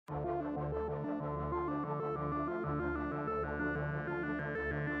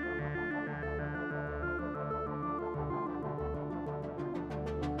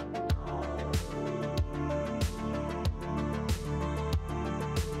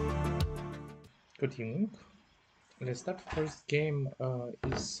Good evening. Let's start. First game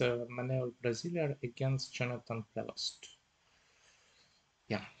is Manuel Brasileiro against Jonathan Prevost.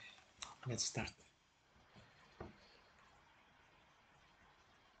 Yeah, let's start.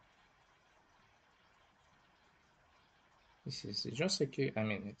 This is Joseki. I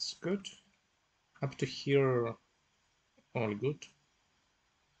mean, it's good. Up to here, all good.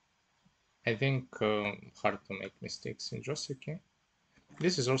 I think hard to make mistakes in Joseki.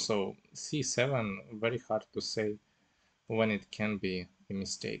 This is also C7, very hard to say when it can be a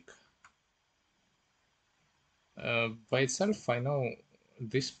mistake. By itself, I know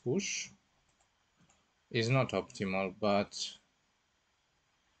this push is not optimal, but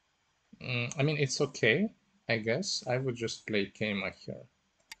I mean, it's okay, I guess. I would just play Keima here.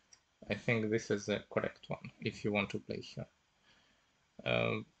 I think this is the correct one, if you want to play here.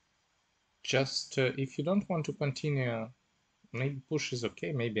 If you don't want to continue, maybe push is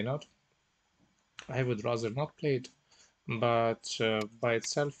okay, maybe not. I would rather not play it, but by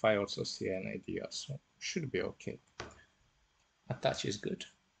itself I also see an idea, so should be okay. Attach is good.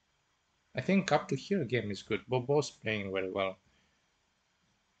 I think up to here game is good. Both playing very well.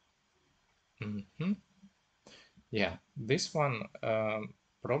 Yeah, this one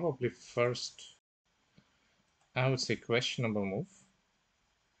probably first, I would say questionable move.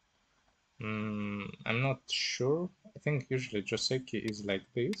 I'm not sure. I think usually Joseki is like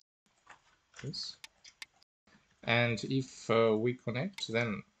this. And if we connect,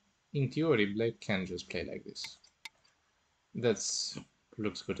 then in theory black can just play like this. That's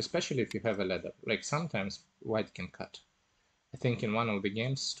looks good, especially if you have a ladder. Like sometimes white can cut. I think in one of the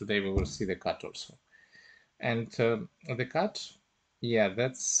games today we will see the cut also. And the cut, yeah,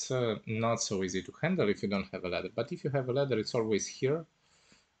 that's not so easy to handle if you don't have a ladder. But if you have a ladder, it's always here.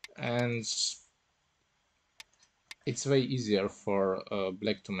 And it's way easier for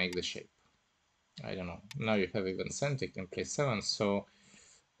black to make the shape. I don't know. Now you have even Centric in place 7, so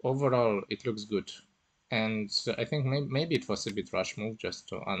overall it looks good. And I think maybe it was a bit rush move just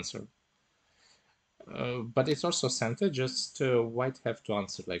to answer. But it's also center, just white have to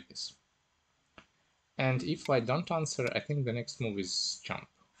answer like this. And if I don't answer, I think the next move is jump.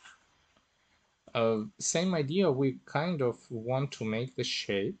 Same idea, we kind of want to make the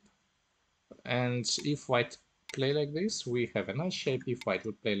shape. And if white play like this, we have a nice shape. If white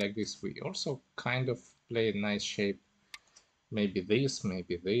would play like this, we also kind of play a nice shape. Maybe this,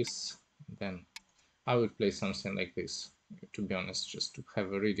 then I would play something like this, to be honest, just to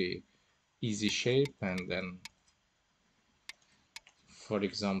have a really easy shape, and then, for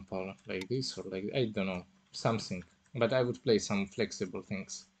example, like this, or like, I don't know, something. But I would play some flexible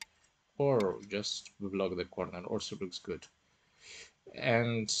things, or just block the corner, also looks good.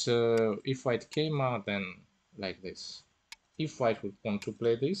 And if white came out, then like this. If white would want to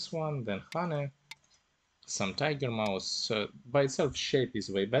play this one, then Hane, some tiger mouse. By itself, shape is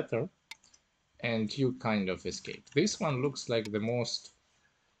way better, and you kind of escape. This one looks like the most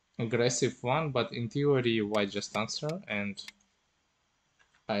aggressive one, but in theory, white just answer, and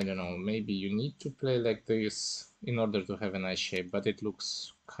I don't know, maybe you need to play like this in order to have a nice shape, but it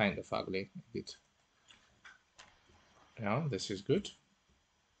looks kind of ugly a bit. Yeah, this is good.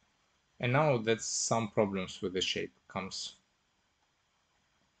 And now that's some problems with the shape comes.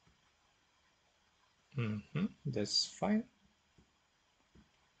 That's fine.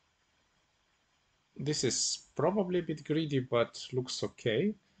 This is probably a bit greedy, but looks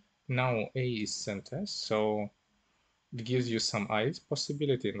okay. Now A is center, so it gives you some eyes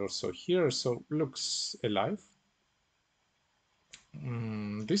possibility, and also here, so looks alive.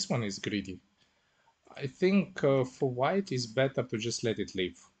 This one is greedy. I think for white is better to just let it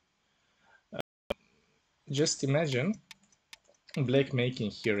live. Just imagine black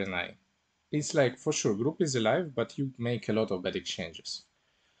making here an eye. It's like, for sure, group is alive, but you make a lot of bad exchanges.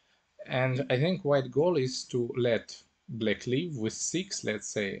 And I think white goal is to let black live with 6, let's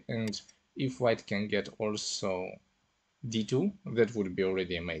say, and if white can get also d2, that would be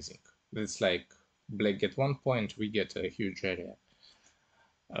already amazing. That's like black get 1 point, we get a huge area.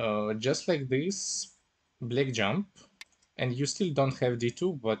 Just like this, black jump, and you still don't have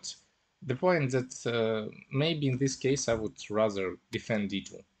d2, but the point that maybe in this case I would rather defend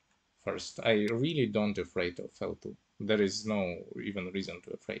d2 first. I really don't afraid of l2. There is no even reason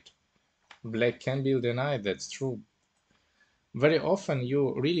to afraid. Black can build an eye, that's true. Very often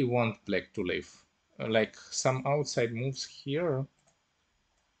you really want black to live. Like some outside moves here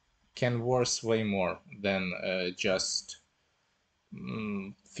can worse way more than just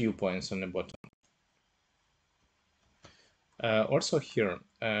few points on the bottom. Also here,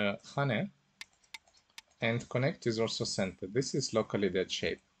 Hane, and connect is also centered. This is locally that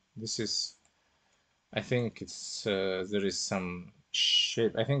shape. This is, I think it's, there is some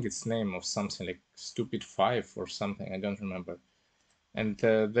shape, I think it's name of something like stupid 5 or something, I don't remember. And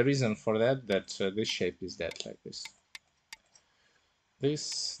the reason for that, this shape is that, like this.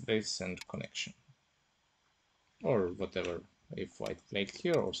 This, and connection. Or whatever, if white played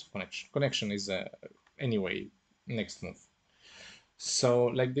here, also connection. Connection is, anyway, next move. So,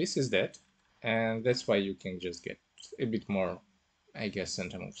 like this is that, and that's why you can just get a bit more, I guess,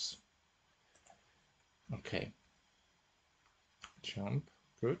 center moves. Okay. Jump,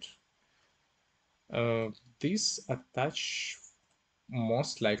 good. This attach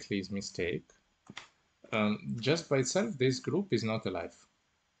most likely is mistake. Just by itself, this group is not alive.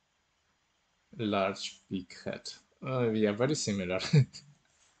 Large big head. Yeah, very similar.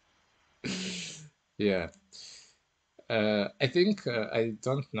 Yeah. I think I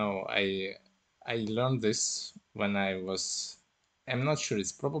don't know. I learned this when I was. I'm not sure.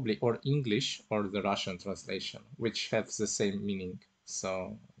 It's probably or English or the Russian translation, which have the same meaning.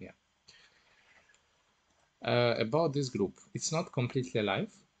 So yeah. About this group, it's not completely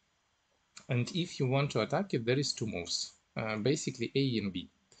alive. And if you want to attack it, there is two moves, basically A and B.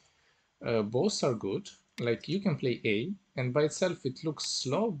 Both are good. Like you can play A, and by itself it looks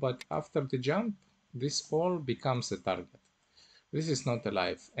slow, but after the jump, this all becomes a target. This is not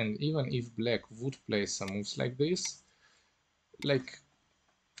alive, and even if black would play some moves like this, like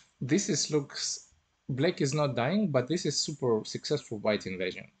this is looks, black is not dying, but this is super successful white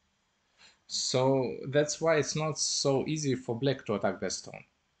invasion. So that's why it's not so easy for black to attack the stone.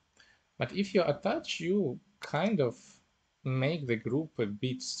 But if you attach, you kind of make the group a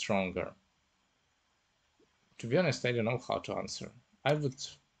bit stronger. To be honest, I don't know how to answer. I would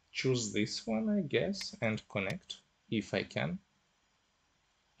choose this one, I guess, and connect if I can.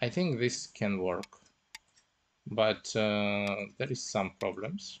 I think this can work, but there is some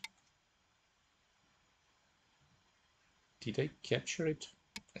problems. Did I capture it?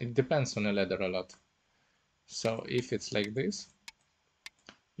 It depends on the ladder a lot. So if it's like this,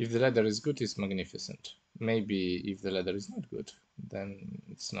 if the ladder is good, it's magnificent. Maybe if the ladder is not good, then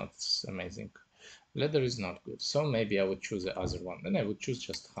it's not amazing. Ladder is not good, so maybe I would choose the other one. Then I would choose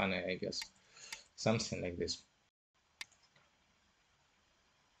just Hane, I guess. Something like this.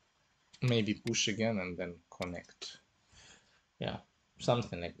 Maybe push again and then connect. Yeah,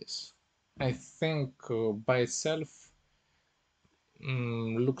 something like this. I think by itself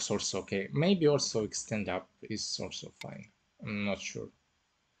looks also okay. Maybe also extend up is also fine. I'm not sure.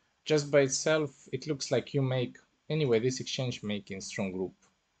 Just by itself, it looks like you make, anyway, this exchange making strong group.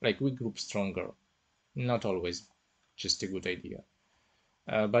 Like we group stronger. Not always just a good idea.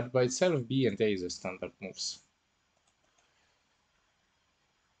 But by itself, B and A is a standard moves.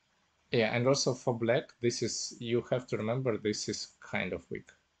 Yeah, and also for black, this is, you have to remember, this is kind of weak.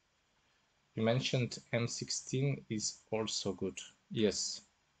 You mentioned M16 is also good. Yes,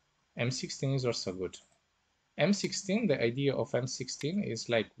 M16 is also good. M16, the idea of M16 is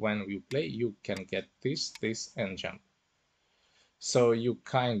like when you play, you can get this, and jump. So you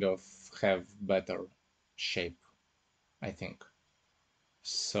kind of have better shape, I think.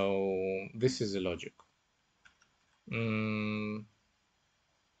 So this is the logic.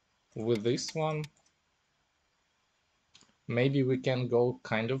 With this one, maybe we can go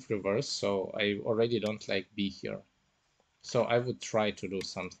kind of reverse. So I already don't like B here. So I would try to do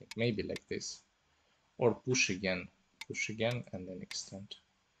something, maybe like this. Or push again, and then extend.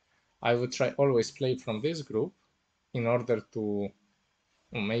 I would try always play from this group in order to,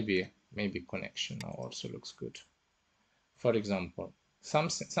 maybe connection now also looks good. For example,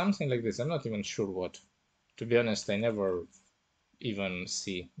 something like this. I'm not even sure what. To be honest, I never even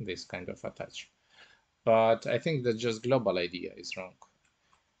see this kind of attach. But I think that just global idea is wrong.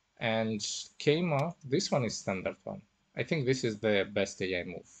 And Keima, this one is standard one. I think this is the best AI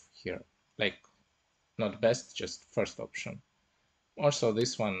move here. Like, not best, just first option. Also,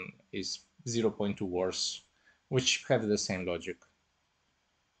 this one is 0.2 worse, which have the same logic.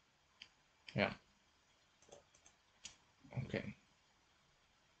 Yeah. Okay.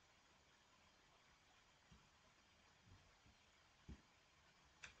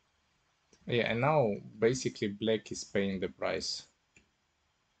 Yeah, and now basically black is paying the price.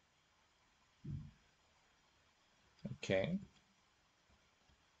 Okay.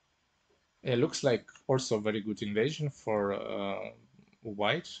 It looks like also very good invasion for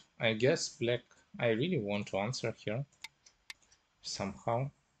white. I guess black, I really want to answer here somehow,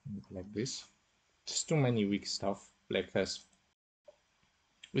 like this. Just too many weak stuff black has.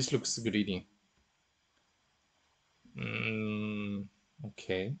 This looks greedy.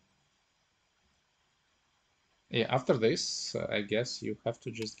 Okay. Yeah, after this, I guess you have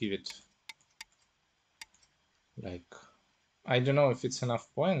to just give it like, I don't know if it's enough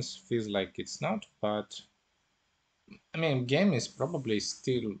points, feels like it's not, but I mean, game is probably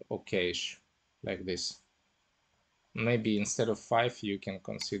still okay-ish, like this. Maybe instead of 5, you can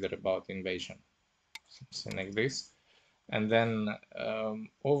consider about invasion, something like this. And then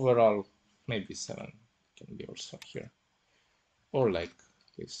overall, maybe 7 can be also here. Or like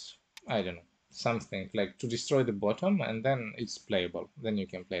this, I don't know, something like to destroy the bottom, and then it's playable. Then you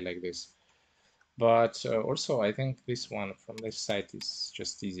can play like this. But also, I think this one from this side is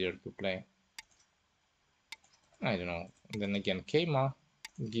just easier to play. I don't know. And then again, Keima,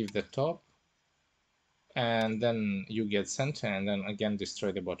 give the top, and then you get center, and then again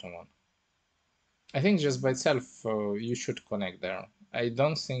destroy the bottom one. I think just by itself, you should connect there. I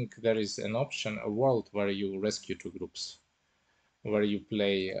don't think there is an option, a world where you rescue 2 groups, where you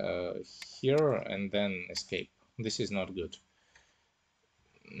play here and then escape. This is not good.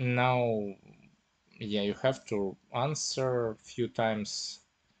 Now, yeah, you have to answer a few times,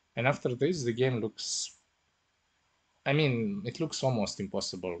 and after this, the game looks, I mean, it looks almost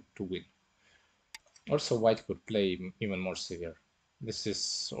impossible to win. Also, white could play even more severe. This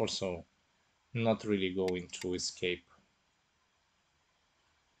is also not really going to escape.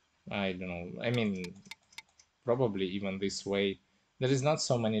 I don't know. I mean, probably even this way, there is not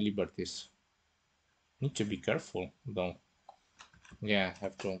so many liberties. Need to be careful, though. Yeah,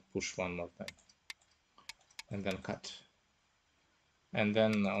 have to push one more time. And then cut. And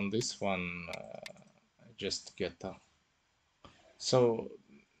then on this one, just get a... So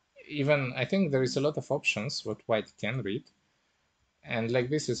even, I think there is a lot of options what white can read. And like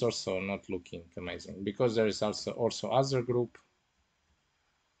this is also not looking amazing, because there is also other group.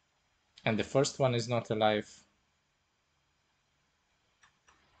 And the first one is not alive.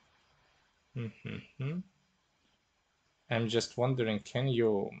 I'm just wondering, can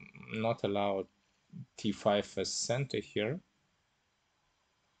you not allow t5 as center here?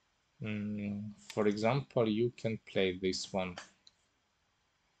 For example, you can play this one.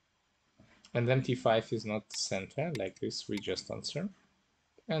 And then t5 is not center, like this, we just answer.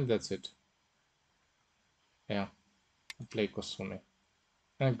 And that's it. Yeah, play Kosumi.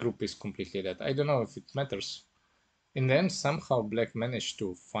 And group is completely dead. I don't know if it matters. In the end, somehow black managed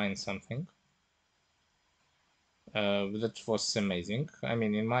to find something. That was amazing. I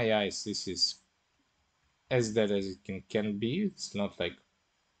mean, in my eyes, this is as dead as it can be. It's not like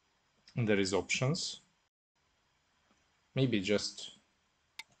there is options. Maybe just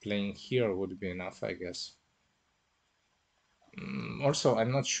playing here would be enough, I guess. Also,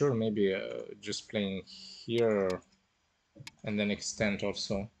 I'm not sure, maybe just playing here and then extend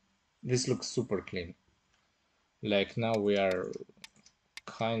also. This looks super clean. Like now we are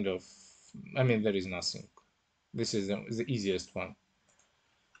kind of, I mean, there is nothing. This is the easiest one.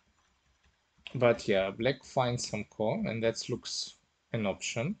 But yeah, black finds some core, and that looks an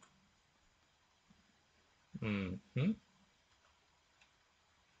option. And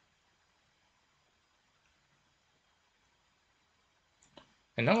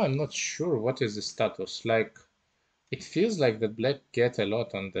now I'm not sure what is the status. Like, it feels like the black get a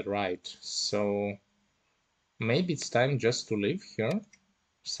lot on the right, so maybe it's time just to leave here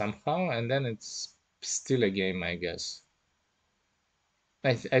somehow, and then it's still a game, I guess.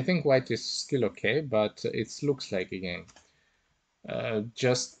 I think white is still okay, but it looks like a game.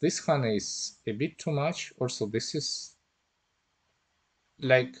 Just this one is a bit too much. Also, this is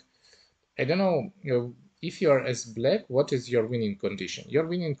like, I don't know, if you're as black, what is your winning condition? Your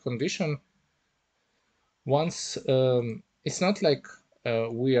winning condition, once, it's not like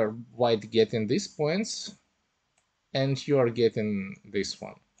we are white getting these points and you are getting this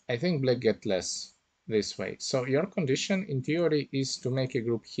one. I think black get less this way. So your condition in theory is to make a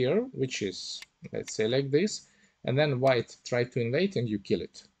group here, which is, let's say like this, and then white try to invade and you kill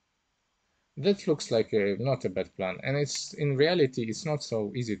it. That looks like not a bad plan, and it's in reality it's not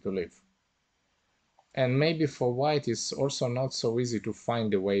so easy to live. And maybe for white it's also not so easy to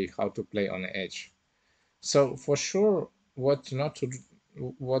find a way how to play on the edge. So for sure, what's not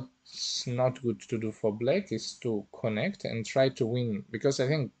good to do for black is to connect and try to win, because I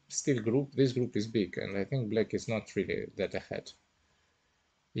think still this group is big, and I think black is not really that ahead.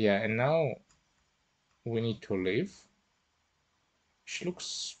 Yeah, and now we need to leave, which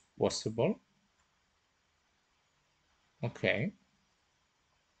looks possible. Okay.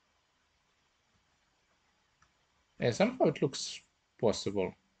 Yeah, somehow it looks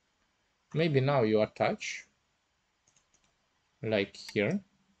possible. Maybe now you attach, like here.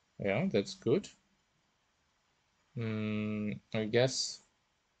 Yeah, that's good. I guess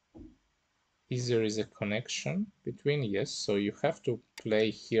is there is a connection between, yes, so you have to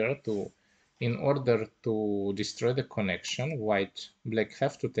play here to, in order to destroy the connection, black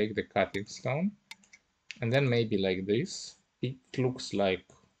have to take the cutting stone, and then maybe like this, it looks like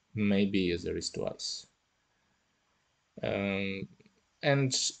maybe there is twice. And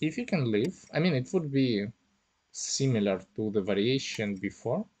if you can leave, I mean, it would be similar to the variation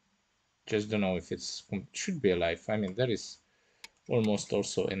before, just don't know if it's, should be alive. I mean, there is almost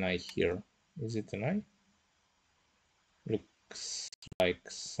also an eye here. Is it an eye? Looks like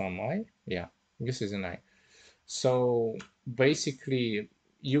some eye. Yeah, this is an eye. So basically,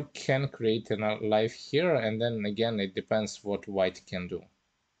 you can create a life here, and then again, it depends what white can do.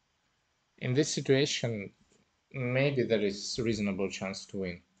 In this situation, maybe there is a reasonable chance to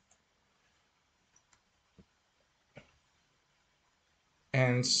win.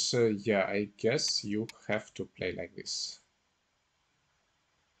 And so, yeah, I guess you have to play like this.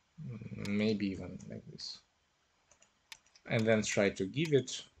 Maybe even like this. And then try to give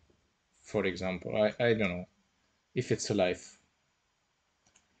it, for example, I don't know if it's alive.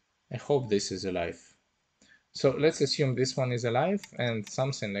 I hope this is alive. So let's assume this one is alive, and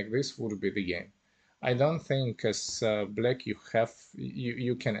something like this would be the game. I don't think as black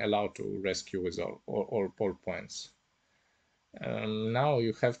you can allow to rescue with all points. Now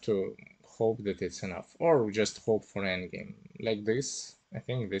you have to hope that it's enough, or just hope for endgame. Like this, I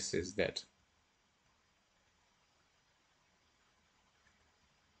think this is dead.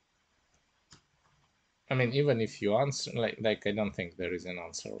 I mean, even if you answer, like I don't think there is an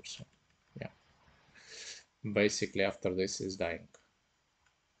answer also. Yeah. Basically, after this is dying.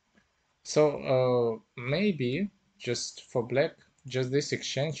 So maybe just for black, just this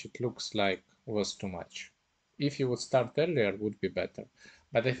exchange, it looks like was too much. If you would start earlier, would be better.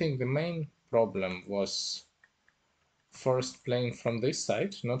 But I think the main problem was first playing from this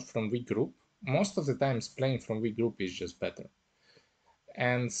side, not from weak group. Most of the times playing from weak group is just better.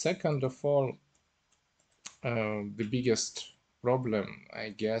 And second of all, the biggest problem, I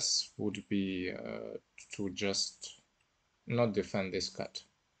guess, would be to just not defend this cut.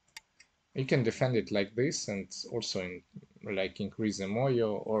 You can defend it like this and also like increase the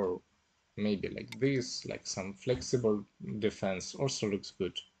moyo, or maybe like this, like some flexible defense also looks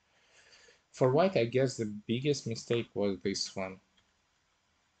good. For white, I guess the biggest mistake was this one.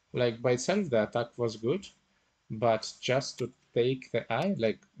 Like by itself, the attack was good, but just to take the eye,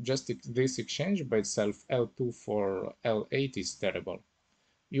 like just this exchange by itself, L2 for L8 is terrible.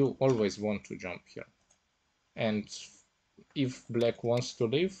 You always want to jump here. And if black wants to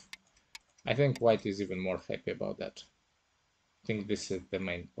leave, I think white is even more happy about that. I think this is the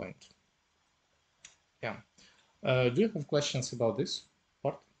main point. Yeah. Do you have questions about this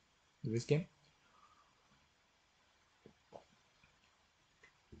part, this game?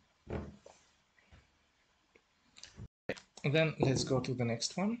 Then let's go to the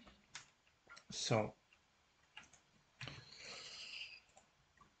next one. So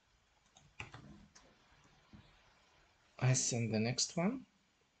I send the next one.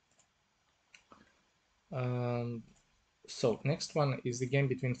 So next one is the game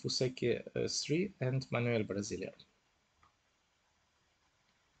between Fuseki 3 and Manuel Brasileiro.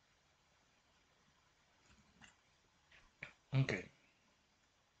 Okay.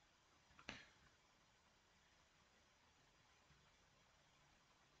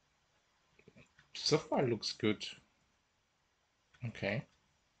 So far looks good. Okay.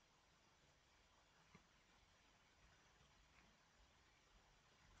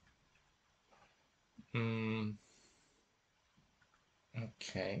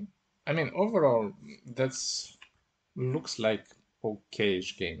 Okay. I mean, overall, that's looks like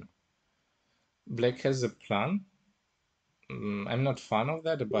okay-ish game. Black has a plan. I'm not fan of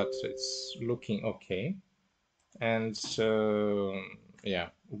that, but it's looking okay. And yeah,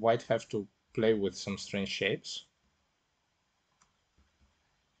 white have to play with some strange shapes.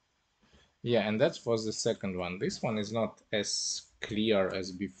 Yeah, and that was the second one. This one is not as clear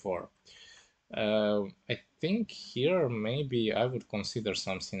as before. I think here maybe I would consider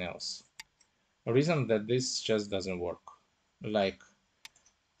something else. A reason that this just doesn't work. Like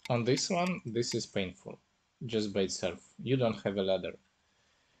on this one, this is painful just by itself. You don't have a ladder.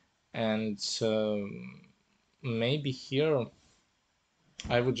 And maybe here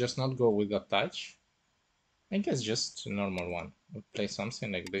I would just not go with a touch. I guess just a normal one. We'll play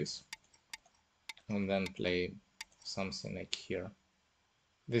something like this. And then play something like here.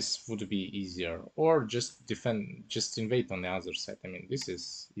 This would be easier. Or just defend, just invade on the other side. I mean, this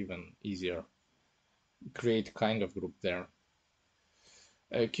is even easier. Create kind of group there.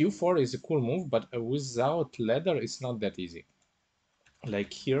 Q4 is a cool move, but without ladder, it's not that easy.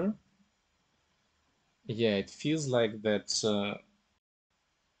 Like here, yeah, it feels like that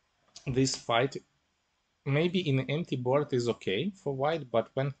this fight, maybe in an empty board is okay for white, but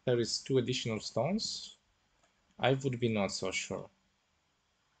when there is 2 additional stones, I would be not so sure.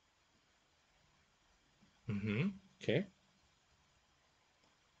 Okay.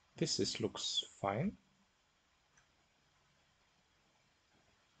 Looks fine.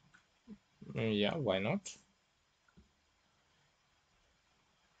 Yeah, why not?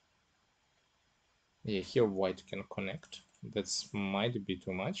 Yeah, here white can connect. That's might be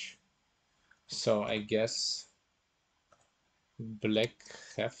too much. So I guess black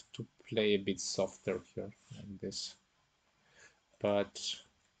have to play a bit softer here, like this. But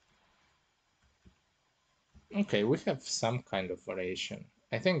okay, we have some kind of variation.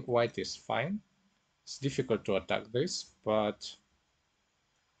 I think white is fine. It's difficult to attack this, but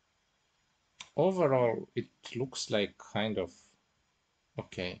overall it looks like kind of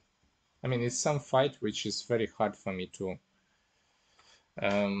okay. I mean, it's some fight which is very hard for me to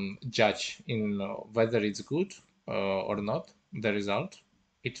judge in whether it's good or not, the result.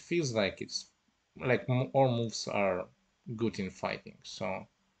 It feels like it's like all moves are good in fighting. So,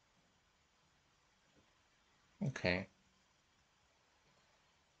 okay.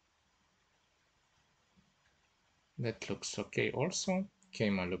 That looks okay also.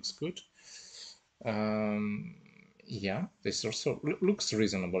 Keima looks good. Um, yeah, this also looks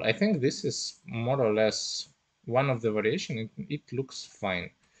reasonable. I think this is more or less one of the variation. It looks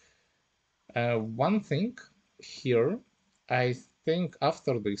fine. One thing here, I think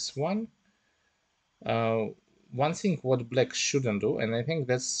after this one, uh, one thing what black shouldn't do, and I think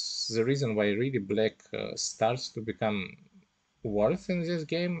that's the reason why really black starts to become worth in this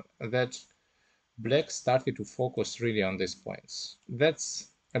game, that black started to focus really on these points. That's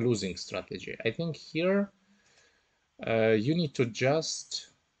a losing strategy. I think here you need to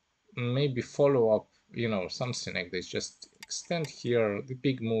just maybe follow up, something like this. Just extend here the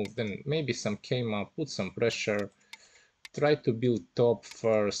big move, then maybe some came up, put some pressure, try to build top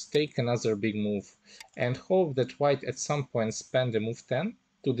first, take another big move, and hope that white at some point spend the move 10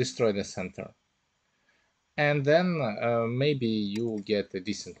 to destroy the center. And then maybe you get a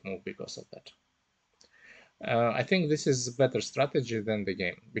decent move because of that. I think this is a better strategy than the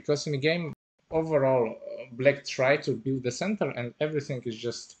game, because in the game, overall, black try to build the center and everything is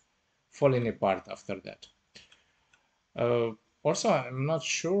just falling apart after that. Also, I'm not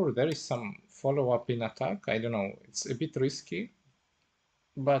sure there is some follow-up in attack. I don't know. It's a bit risky,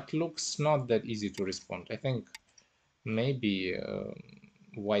 but looks not that easy to respond. I think maybe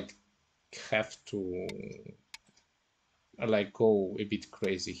white have to like go a bit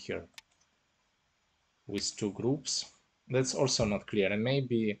crazy here with 2 groups. That's also not clear, and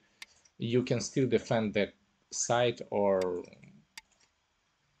maybe you can still defend the side or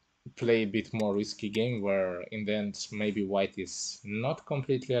play a bit more risky game where in the end maybe white is not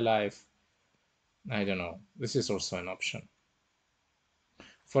completely alive. I don't know. This is also an option.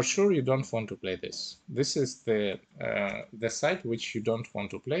 For sure you don't want to play this. This is the side which you don't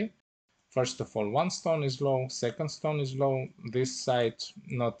want to play. First of all, one stone is low, second stone is low. This side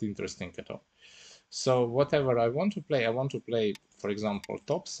not interesting at all. So whatever I want to play, for example,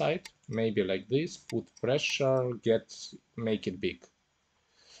 top side, maybe like this, put pressure, make it big.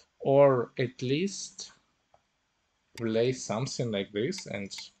 Or at least play something like this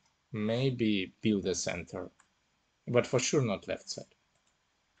and maybe build a center. But for sure not left side.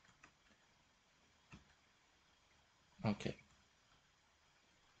 Okay.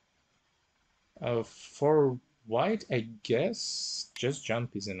 For white, I guess just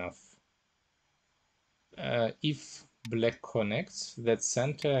jump is enough. If black connects that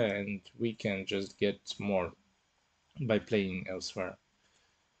center, and we can just get more by playing elsewhere.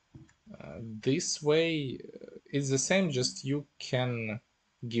 This way it's the same, just you can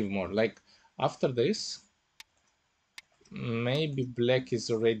give more. Like after this, maybe black is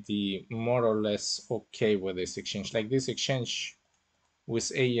already more or less okay with this exchange. Like this exchange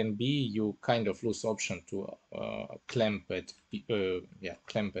with A and B, you kind of lose option to clamp at B,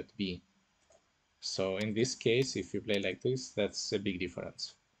 clamp at B. So in this case, if you play like this, that's a big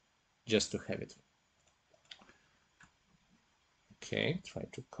difference, just to have it. Okay, try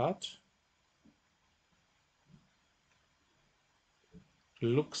to cut.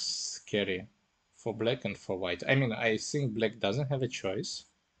 Looks scary for black and for white. I mean, I think black doesn't have a choice,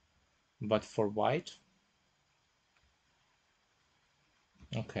 but for white,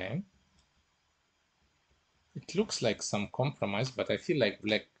 okay. It looks like some compromise, but I feel like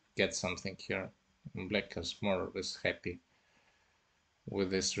black gets something here. Black is more or less happy with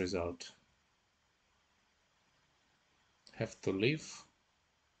this result. Have to leave.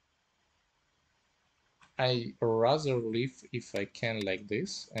 I rather leave if I can like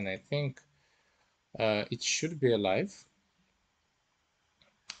this, and I think it should be alive.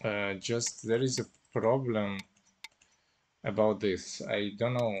 Just there is a problem about this. I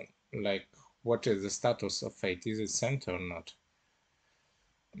don't know, like, what is the status of fate? Is it sent or not?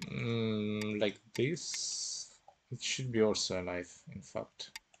 Like this, it should be also alive, in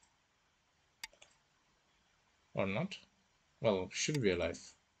fact. Or not? Well, should be alive.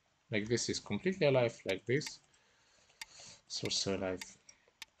 Like this is completely alive, like this. It's also alive.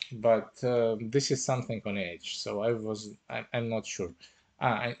 But this is something on edge, so I'm not sure.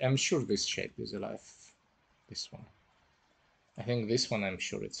 I'm sure this shape is alive. This one. I think this one, I'm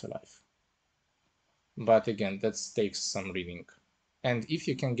sure it's alive. But again, that takes some reading. And if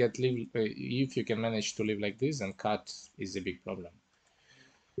you can if you can manage to live like this, then cut is a big problem.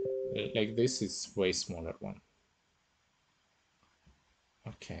 Like this is way smaller one.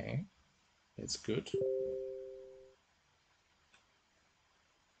 Okay, that's good.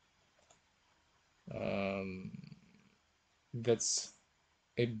 That's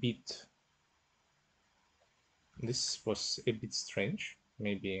a bit. This was a bit strange.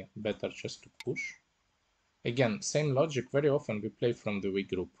 Maybe better just to push. Again, same logic. Very often we play from the weak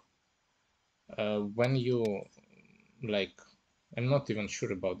group. When you like, I'm not even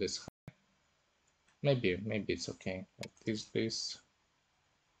sure about this. Maybe it's okay. Like this.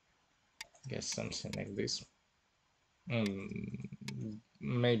 Guess something like this.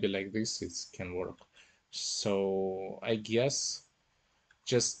 Maybe like this it can work. So I guess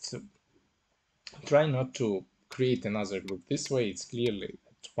just try not to create another group. This way it's clearly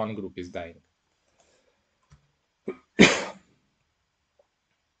that one group is dying.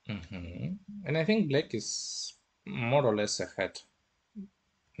 And I think black is more or less ahead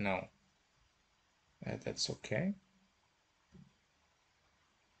now. That's okay.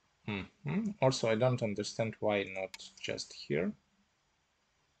 Also, I don't understand why not just here.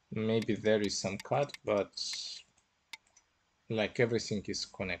 Maybe there is some cut, but like everything is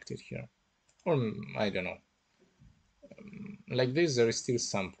connected here. Or I don't know. Like this, there is still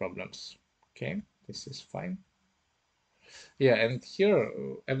some problems. Okay, this is fine. Yeah, and here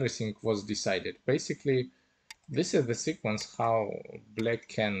everything was decided. Basically, this is the sequence how black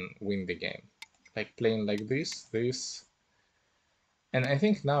can win the game. Like playing like this. And I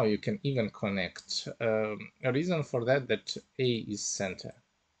think now you can even connect. A reason for that A is center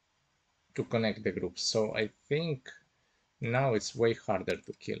to connect the groups. So I think now it's way harder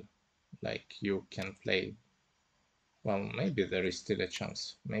to kill. Like you can play, well, maybe there is still a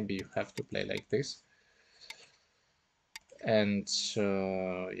chance. Maybe you have to play like this. And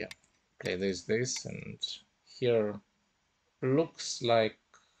yeah, play this, and here looks like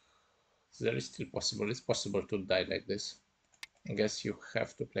there is still possible. It's possible to die like this. I guess you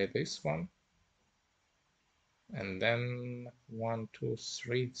have to play this one. And then 1, 2,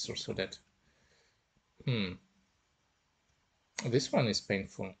 3, it's also that. This one is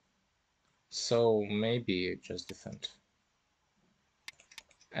painful. So maybe just defend.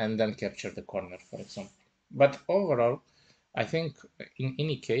 And then capture the corner, for example. But overall, I think in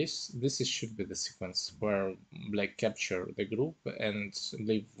any case, should be the sequence where black capture the group and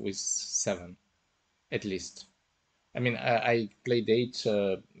live with 7, at least. I mean, I played 8,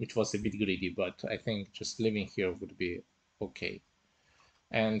 it was a bit greedy, but I think just living here would be okay.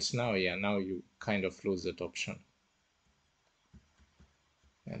 And now, yeah, now you kind of lose that option.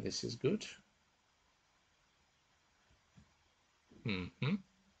 And this is good.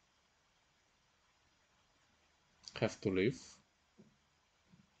 Have to live.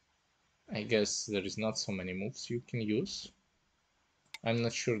 I guess there is not so many moves you can use. I'm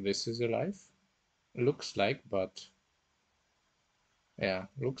not sure this is alive. Looks like, but yeah,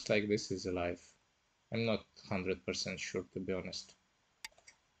 looks like this is alive. I'm not 100% sure, to be honest.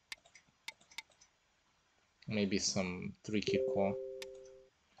 Maybe some tricky call.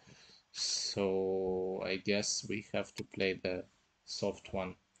 So I guess we have to play the soft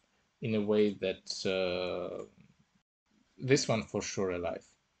one in a way that this one for sure alive.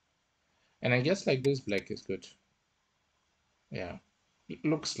 And I guess like this black is good. Yeah, it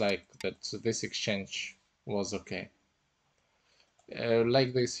looks like that this exchange was okay.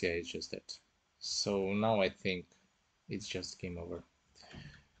 Like this, yeah, it's just that. So now I think it's just game over.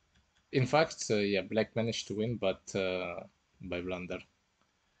 In fact, yeah, black managed to win, but by blunder.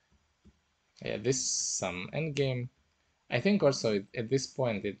 Yeah, this some endgame. I think also at this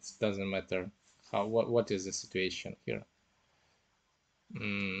point it doesn't matter what is the situation here.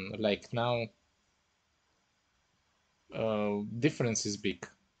 Like now, difference is big,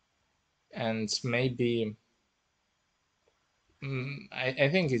 and maybe I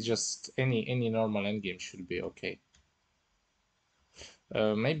think it's just any normal endgame should be okay.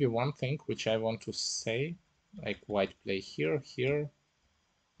 Maybe one thing which I want to say, like white play here, here.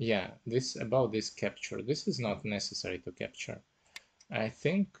 Yeah, this about this capture. This is not necessary to capture. I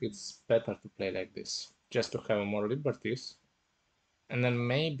think it's better to play like this, just to have more liberties. And then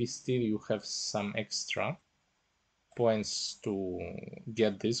maybe still you have some extra points to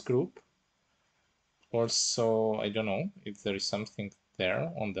get this group. Also, I don't know if there is something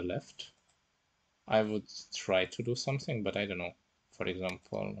there on the left. I would try to do something, but I don't know. For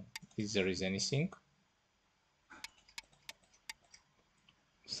example, if there is anything.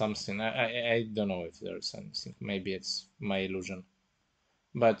 Something. I don't know if there is anything. Maybe it's my illusion.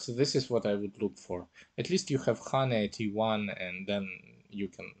 But this is what I would look for. At least you have Hane at e1, and then you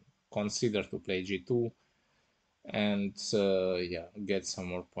can consider to play g2 and yeah, get some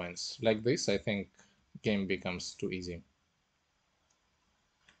more points. Like this, I think game becomes too easy.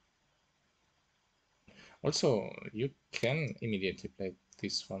 Also, you can immediately play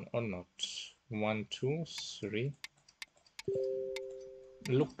this one or not. 1, 2, 3.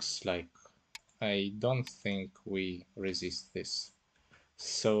 Looks like I don't think we resist this.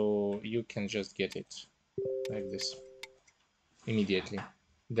 So you can just get it like this immediately.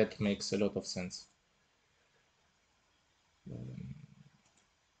 That makes a lot of sense.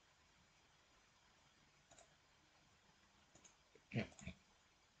 Yeah.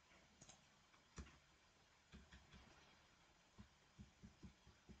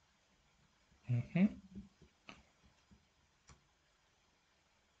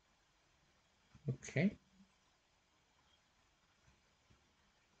 Okay.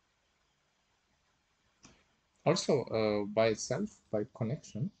 Also, by itself, by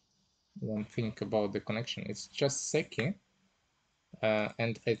connection, one thing about the connection, it's just Seki,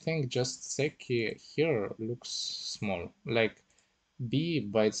 and I think just Seki here looks small. Like B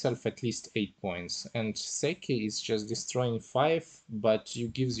by itself at least 8 points, and Seki is just destroying 5, but you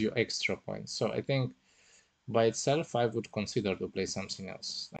gives you extra points. So I think by itself I would consider to play something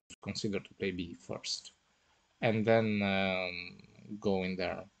else. I would consider to play B first, and then go in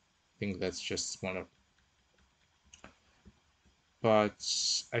there. I think that's just smaller. But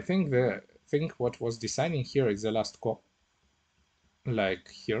I think what was deciding here is the last call, like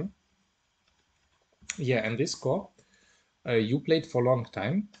here. Yeah, and this call, you played for a long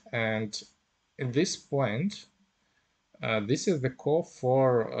time, and at this point, this is the call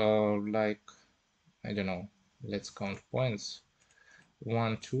for like, I don't know, let's count points.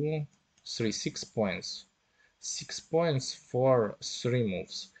 1, 2, 3, 6 points. 6 points for 3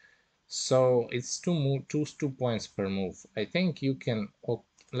 moves. So it's 2 points per move. I think you can,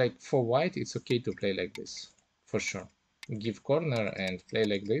 like for white, it's okay to play like this, for sure. Give corner and play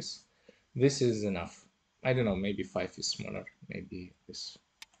like this. This is enough. I don't know, maybe 5 is smaller. Maybe this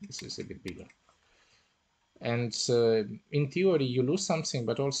is a bit bigger. And in theory, you lose something,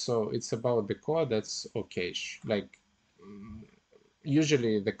 but also it's about the core that's okay. Like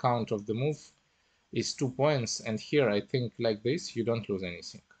usually the count of the move is 2 points, and here I think like this, you don't lose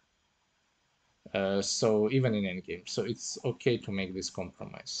anything. So even in endgame, so it's okay to make this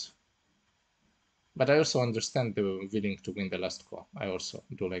compromise. But I also understand the willing to win the last core. I also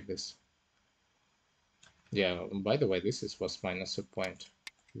do like this. Yeah, by the way, was minus a point.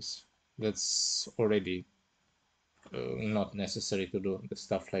 That's already not necessary to do the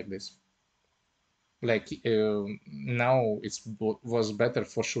stuff like this. Like now was better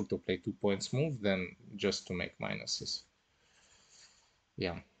for sure to play 2 points move than just to make minuses.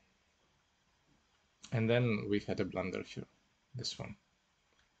 Yeah. And then we had a blunder here, this one.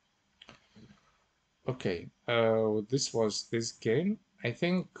 Okay, this was this game. I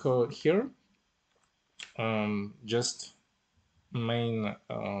think here, just main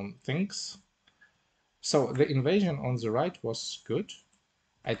things. So the invasion on the right was good.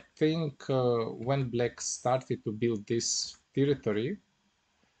 I think when Black started to build this territory,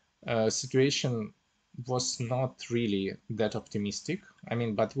 situation was not really that optimistic. I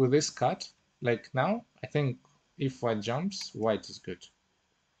mean, but with this cut, like now, I think if White jumps, White is good.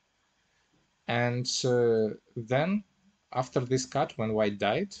 And then after this cut, when White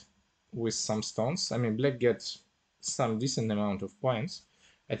died with some stones, I mean, Black gets some decent amount of points.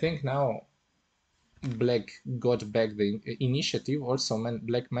 I think now Black got back the initiative. Also,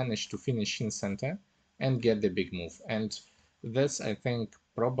 Black managed to finish in center and get the big move. And that's, I think,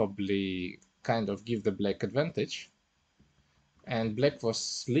 probably kind of give the Black advantage. And Black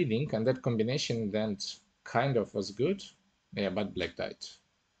was leading, and that combination then kind of was good. Yeah, but Black died.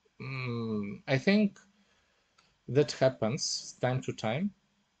 I think that happens time to time.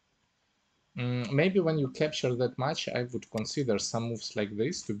 Maybe when you capture that much, I would consider some moves like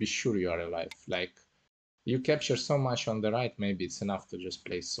this to be sure you are alive. Like, you capture so much on the right, maybe it's enough to just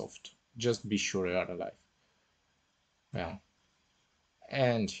play soft. Just be sure you are alive. Yeah.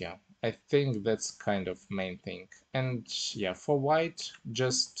 And yeah, I think that's kind of main thing. And yeah, for white,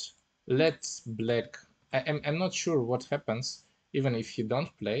 just let black. I'm not sure what happens even if you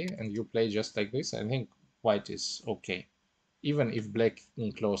don't play and you play just like this. I think white is okay. Even if black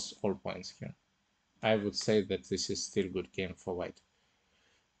enclose all points here. I would say that this is still good game for white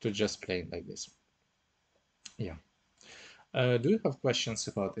to just play like this. Yeah. Do you have questions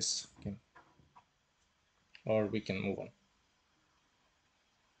about this game? Or we can move on.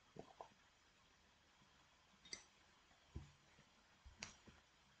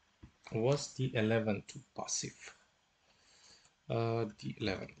 Was D11 too passive?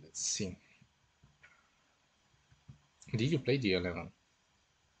 D11, let's see. Did you play D11?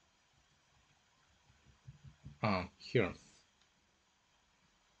 Ah, here.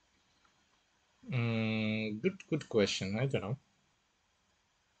 Good question. I don't know.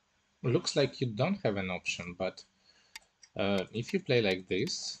 Looks like you don't have an option, but if you play like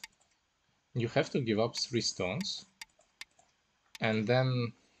this, you have to give up 3 stones. And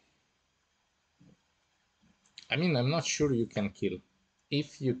then, I mean, I'm not sure you can kill.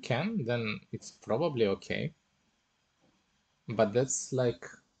 If you can, then it's probably okay. But that's like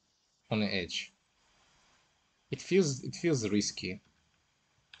on the edge. It feels risky.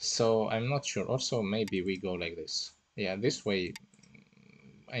 So I'm not sure. Also, maybe we go like this. Yeah, this way,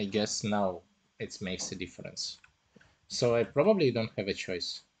 I guess now it makes a difference. So I probably don't have a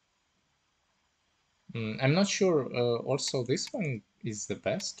choice. I'm not sure. Also, this one is the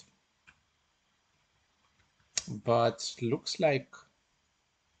best, but looks like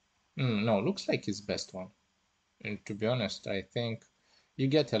no, looks like it's best one. And to be honest, I think you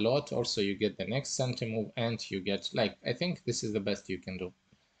get a lot. Also, you get the next center move, and you get like I think this is the best you can do.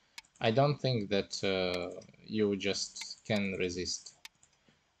 I don't think that you just can resist.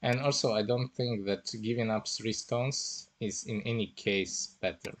 And also, I don't think that giving up 3 stones is in any case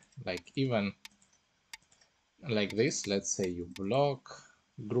better. Like even like this, let's say you block,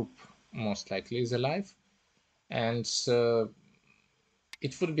 group most likely is alive, and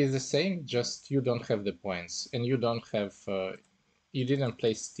it would be the same, just you don't have the points, and you don't have, you didn't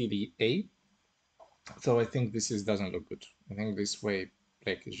play steady A, so I think this is doesn't look good. I think this way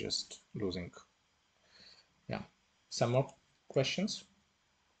black is just losing. Yeah. Some more questions?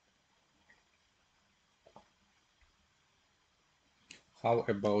 How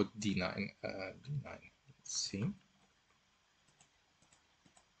about D9? D9. Let's see.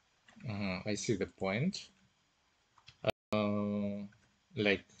 I see the point.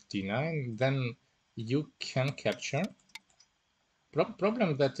 Like D9, then you can capture.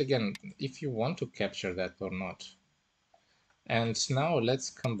 Problem that again, if you want to capture that or not. And now let's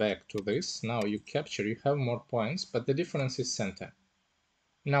come back to this. Now you capture, you have more points, but the difference is center.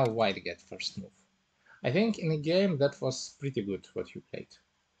 Now white get first move. I think in a game that was pretty good what you played.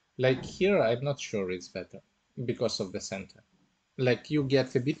 Like here, I'm not sure it's better because of the center. Like you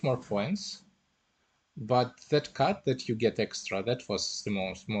get a bit more points, but that cut that you get extra, that was the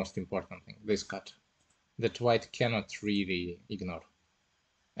most important thing, this cut, that white cannot really ignore.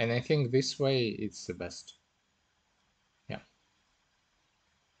 And I think this way it's the best. Yeah.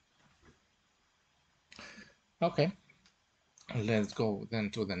 Okay. Let's go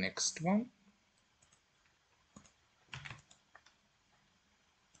then to the next one.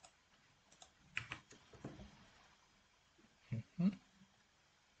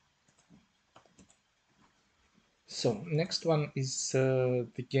 So next one is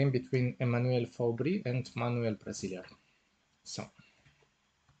the game between Emmanuel Faubry and Manuel Brasiler. So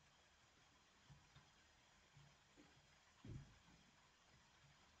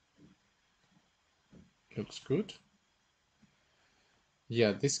looks good.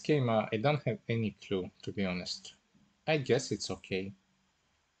 Yeah, this game I don't have any clue, to be honest. I guess it's okay.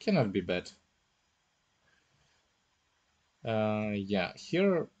 Cannot be bad. Yeah,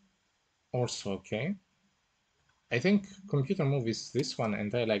 here also okay. I think computer move is this one,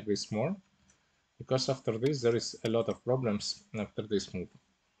 and I like this more because after this there is a lot of problems after this move,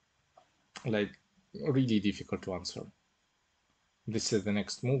 like really difficult to answer. This is the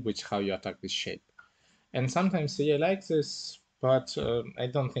next move, which how you attack this shape. And sometimes I like this, but I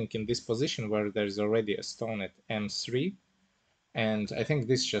don't think in this position where there's already a stone at m3, and I think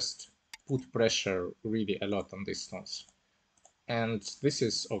this just put pressure really a lot on these stones. And this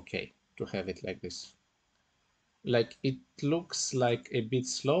is okay to have it like this. Like it looks like a bit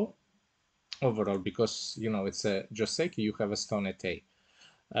slow, overall, because you know it's a joseki, you have a stone at A.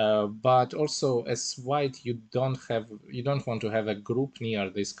 But also as white, you don't want to have a group near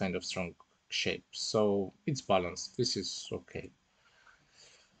this kind of strong shape, so it's balanced. This is okay.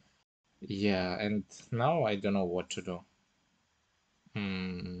 Yeah, and now I don't know what to do.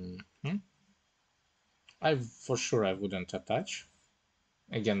 Hmm. For sure I wouldn't attach.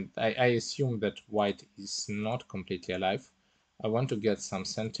 Again, I assume that white is not completely alive. I want to get some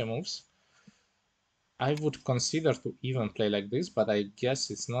center moves. I would consider to even play like this, but I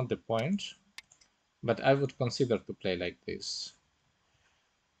guess it's not the point. But I would consider to play like this.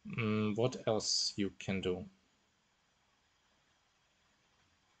 What else you can do?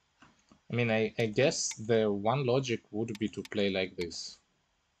 I mean, I guess the one logic would be to play like this.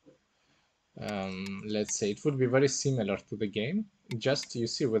 Let's say it would be very similar to the game, just you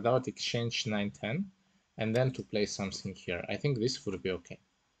see without exchange 9-10, and then to play something here. I think this would be okay.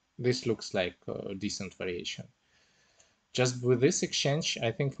 This looks like a decent variation. Just with this exchange,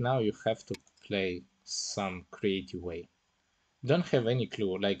 I think now you have to play some creative way. Don't have any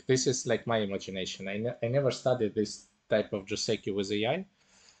clue. Like, this is like my imagination. I never studied this type of joseki with AI,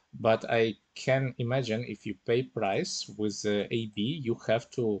 but I can imagine if you pay price with AB, you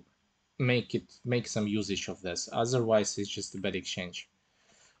have to make some usage of this. Otherwise, it's just a bad exchange.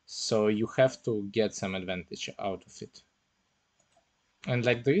 So you have to get some advantage out of it. And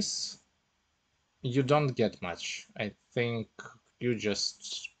like this, you don't get much. I think you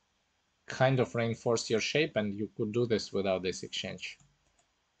just kind of reinforce your shape, and you could do this without this exchange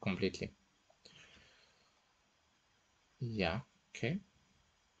completely. Yeah, okay.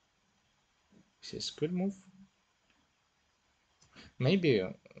 This is good move. Maybe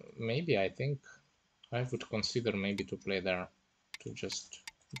I think I would consider maybe to play there to just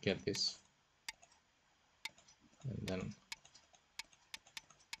get this. And then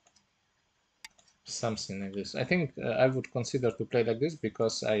something like this. I think I would consider to play like this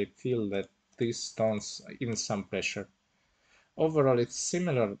because I feel that these stones in some pressure. Overall, it's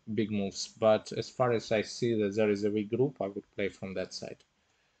similar big moves, but as far as I see that there is a weak group, I would play from that side.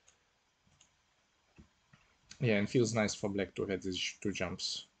 Yeah, and feels nice for black to have these two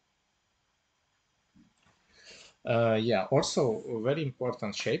jumps. Yeah, also a very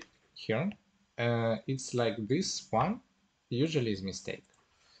important shape here. It's like this one usually is mistake.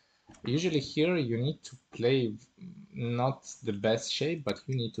 Usually here you need to play not the best shape, but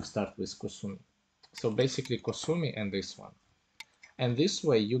you need to start with Kosumi. So basically Kosumi and this one. And this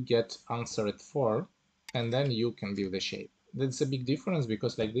way you get answer at 4, and then you can build the shape. That's a big difference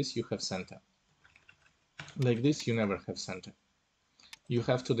because like this you have center. Like this you never have center. You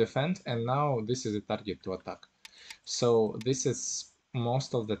have to defend, and now this is a target to attack. So this is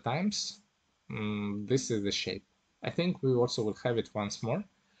most of the times, this is the shape. I think we also will have it once more.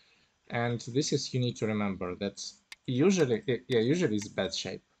 And this is, you need to remember that usually it's bad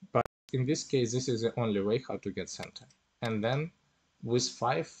shape, but in this case this is the only way how to get center. And then with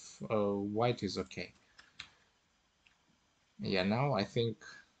 5 white is okay. Yeah, now I think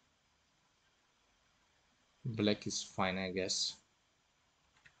black is fine, I guess.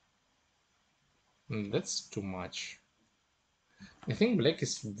 That's too much. I think black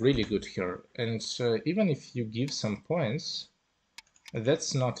is really good here, and even if you give some points,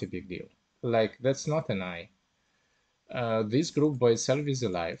 that's not a big deal. Like, that's not an eye. This group by itself is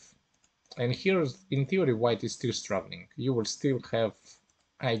alive. And here, in theory, white is still struggling. You will still have,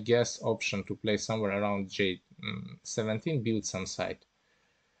 I guess, option to play somewhere around J17, build some side.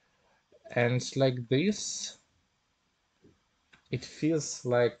 And like this, it feels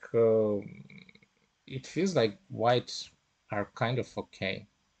like white are kind of okay.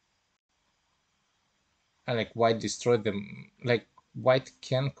 And like white destroyed them. Like white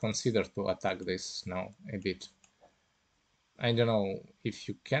can consider to attack this now a bit. I don't know if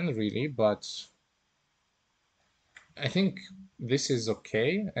you can really, but I think this is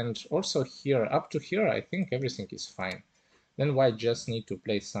okay. And also here, up to here, I think everything is fine. Then white just need to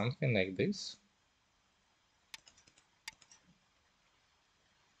play something like this.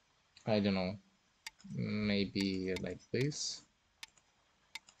 I don't know, maybe like this.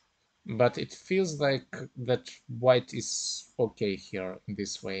 But it feels like that white is okay here in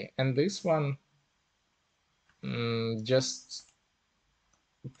this way. And this one, just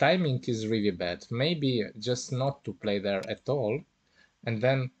timing is really bad. Maybe just not to play there at all. And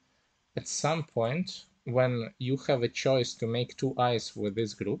then at some point, when you have a choice to make 2 eyes with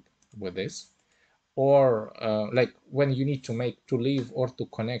this group, with this, or like when you need to make to leave or to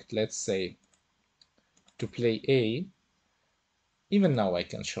connect, let's say, to play A, even now I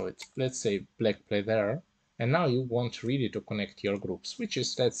can show it. Let's say black play there, and now you want really to connect your groups, which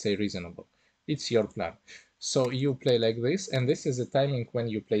is, let's say, reasonable. It's your plan. So you play like this, and this is the timing when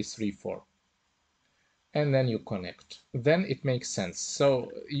you play 3-4. And then you connect. Then it makes sense.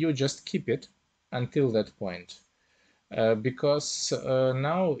 So you just keep it until that point. Because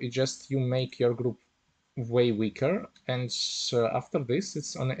now it just you make your group way weaker, and after this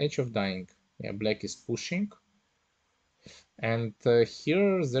it's on the edge of dying. Yeah, black is pushing, and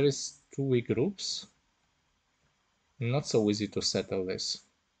here there is two weak groups. Not so easy to settle this.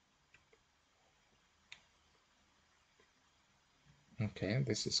 Okay,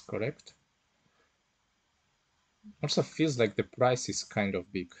 this is correct. Also feels like the price is kind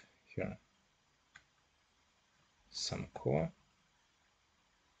of big here. Some core.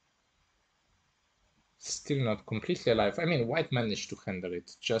 Still not completely alive. I mean, white managed to handle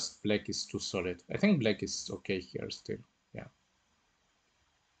it. Just black is too solid. I think black is okay here still. Yeah.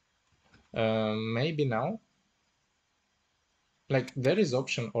 Maybe now. Like, there is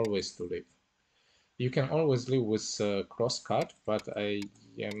option always to leave. You can always leave with cross cut, but I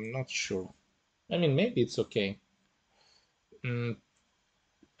am not sure. I mean, maybe it's okay.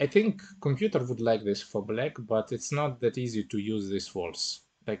 I think computer would like this for black, but it's not that easy to use these walls.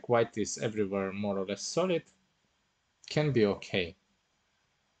 Like white is everywhere more or less solid. Can be okay.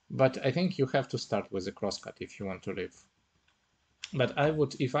 But I think you have to start with a crosscut if you want to live. But I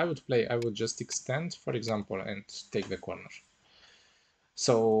would, if I would play, I would just extend, for example, and take the corner.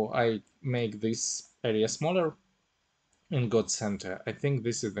 So I make this area smaller and got center. I think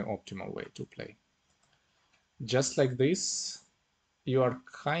this is the optimal way to play. Just like this, you are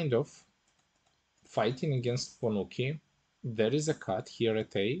kind of fighting against Ponuki. There is a cut here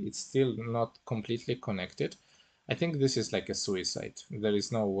at A. It's still not completely connected. I think this is like a suicide. There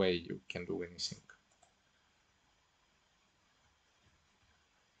is no way you can do anything.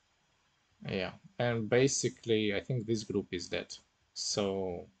 Yeah, and basically, I think this group is dead.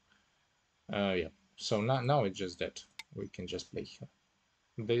 So, yeah. So now it's just dead. We can just play here.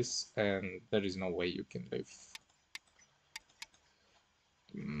 This, and there is no way you can live.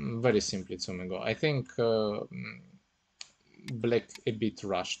 Very simply, Tsumigo. I think black a bit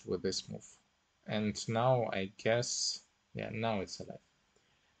rushed with this move. And now I guess, yeah, now it's alive.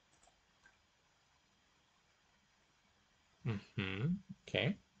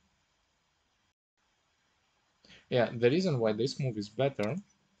 Okay. Yeah, the reason why this move is better,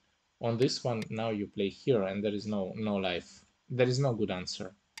 on this one now you play here and there is no life. There is no good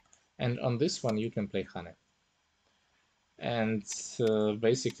answer. And on this one you can play Hane. And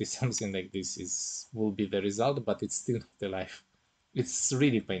basically something like this will be the result, but it's still not alive. It's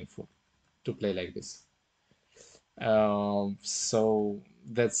really painful to play like this. So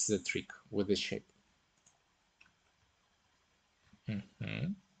that's the trick with the shape.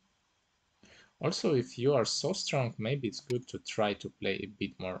 Also, if you are so strong, maybe it's good to try to play a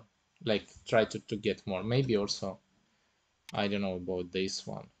bit more, like try to get more. Maybe also, I don't know about this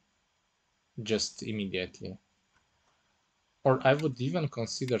one, just immediately. Or I would even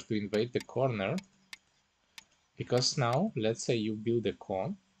consider to invade the corner, because now, let's say you build a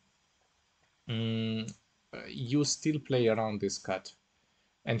con, you still play around this cut.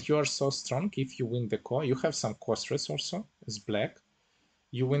 And you are so strong, if you win the core, you have some costress also, as black.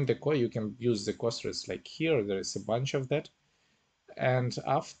 You win the core, you can use the costress like here, there is a bunch of that. And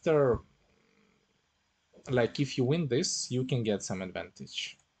after, like if you win this, you can get some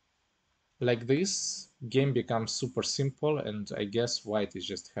advantage. Like this, game becomes super simple, and I guess white is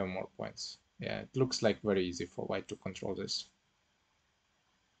just have more points. Yeah, it looks like very easy for white to control this.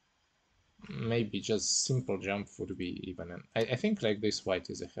 Maybe just simple jump would be even. I think like this white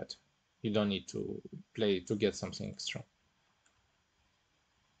is ahead. You don't need to play to get something extra.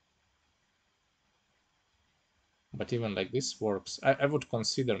 But even like this works. I would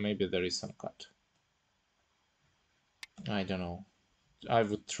consider maybe there is some cut. I don't know. I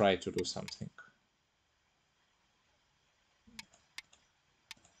would try to do something.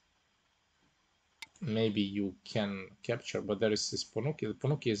 Maybe you can capture, but there is this Ponuki. The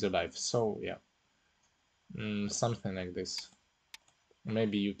Ponuki is alive, so yeah. Something like this.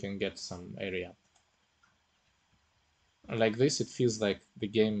 Maybe you can get some area. Like this, it feels like the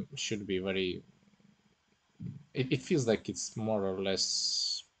game should be very... It feels like it's more or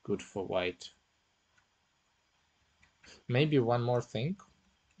less good for white. Maybe one more thing,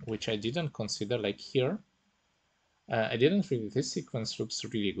 which I didn't consider, like here, I didn't really... This sequence looks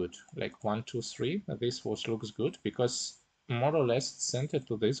really good. Like 1, 2, 3. This looks good because more or less it's centered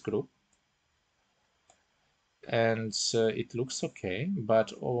to this group. And it looks okay,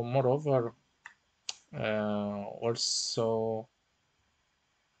 but moreover, also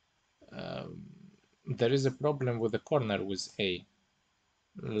there is a problem with the corner with A.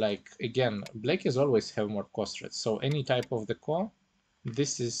 Like, again, black is always have more cost threats, so any type of the core,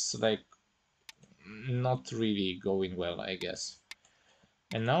 this is like not really going well, I guess.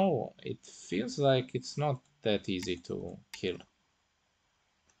 And now it feels like it's not that easy to kill.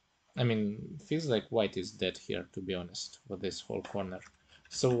 I mean, feels like white is dead here, to be honest, with this whole corner.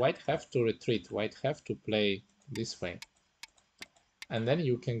 So white have to retreat, white have to play this way. And then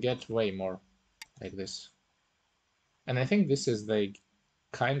you can get way more like this. And I think this is the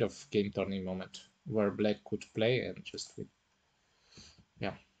kind of game turning moment where black could play and just win.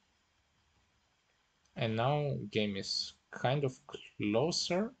 Yeah. And now game is kind of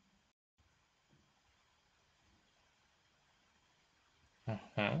closer.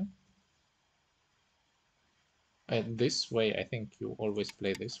 Uh-huh. This way, I think you always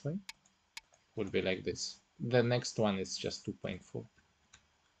play this way. Would be like this. The next one is just 2.4.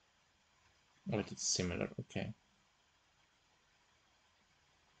 But it's similar, okay.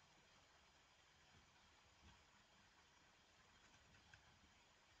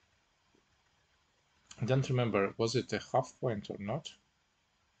 I don't remember, was it a half point or not?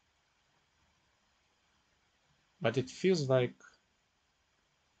 But it feels like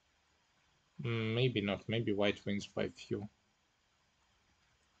maybe not. Maybe white wins by few.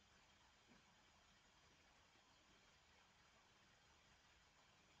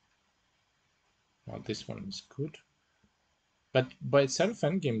 Well, this one is good. But by itself,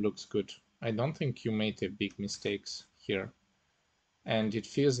 endgame looks good. I don't think you made a big mistakes here. And it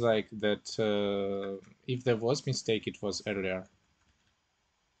feels like that if there was mistake, it was earlier.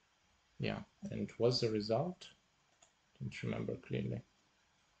 Yeah, and what's the result? Don't remember clearly.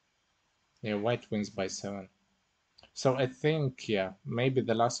 Yeah, white wins by 7. So I think, yeah, maybe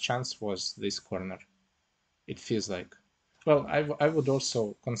the last chance was this corner. It feels like. Well, I would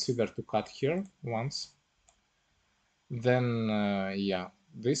also consider to cut here once. Then, yeah,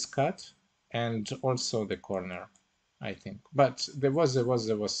 this cut and also the corner, I think. But there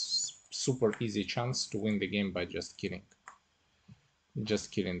was super easy chance to win the game by just killing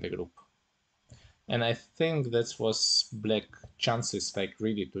the group. And I think that was black chances like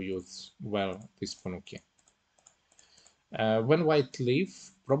really to use well this Panuki. When white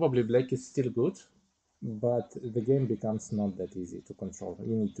leave, probably black is still good, but the game becomes not that easy to control.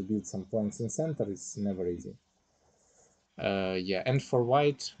 You need to build some points in center, it's never easy. Yeah, and for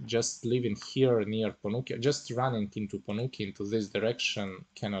white, just living here near Panuki, just running into Panuki into this direction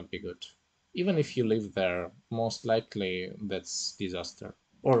cannot be good. Even if you live there, most likely that's disaster.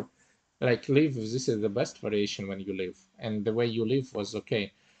 Or like live, this is the best variation when you live. And the way you live was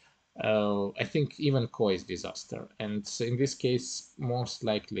okay. I think even Ko is disaster. And in this case, most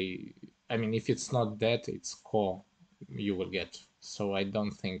likely, I mean, if it's not that, it's Ko you will get. So I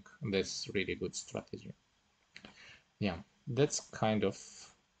don't think that's really good strategy. Yeah, that's kind of,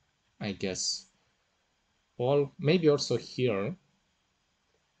 I guess, all. Maybe also here,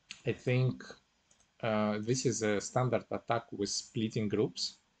 I think this is a standard attack with splitting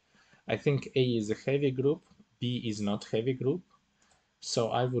groups. I think A is a heavy group, B is not heavy group. So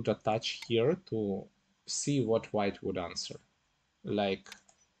I would attach here to see what white would answer. Like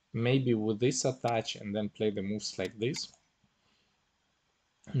maybe with this attach and then play the moves like this.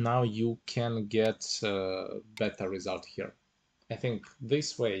 Now you can get better result here. I think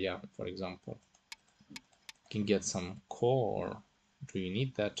this way, yeah, for example, can get some core. Do you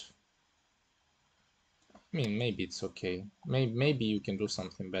need that? I mean, maybe it's okay. Maybe you can do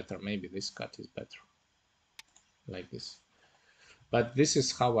something better. Maybe this cut is better, like this. But this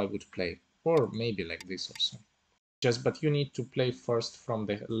is how I would play, or maybe like this also. But you need to play first from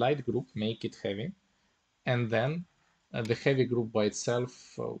the light group, make it heavy, and then the heavy group by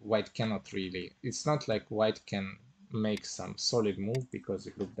itself, white cannot really. It's not like white can make some solid move because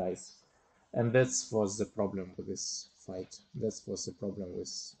the group dies. And that was the problem with this fight. That was the problem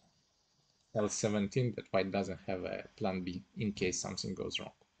with L17, that white doesn't have a plan B in case something goes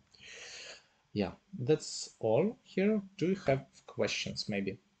wrong. Yeah, that's all here. Do you have questions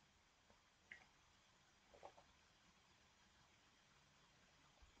maybe?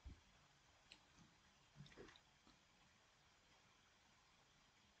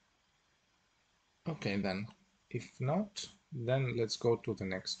 Okay, then. If not, then let's go to the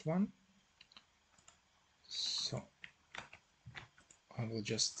next one. So I will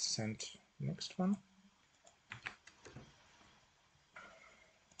just send next one.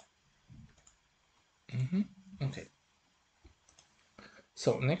 Okay.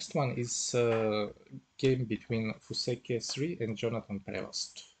 So next one is game between Fuseke 3 and Jonathan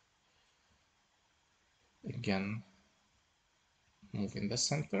Prevost. Again, move in the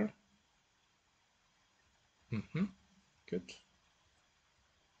center. Good.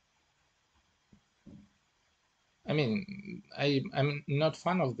 I mean, I'm not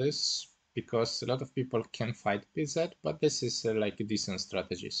fan of this because a lot of people can fight PZ, but this is like a decent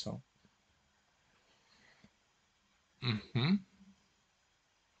strategy. So,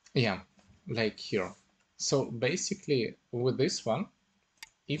 yeah, like here. So basically, with this one,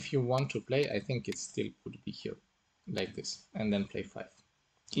 if you want to play, I think it still could be here, like this, and then play 5.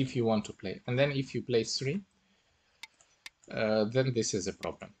 If you want to play, and then if you play 3, then this is a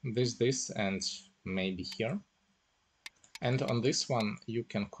problem. This, and maybe here. And on this one, you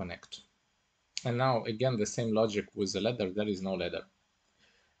can connect. And now, again, the same logic with the ladder, there is no ladder.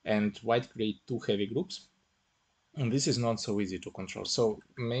 And white create 2 heavy groups. And this is not so easy to control. So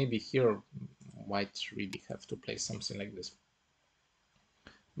maybe here, white really have to play something like this.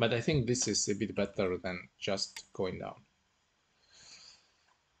 But I think this is a bit better than just going down.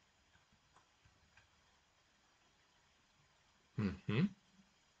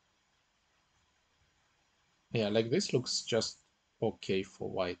 Yeah, like this looks just okay for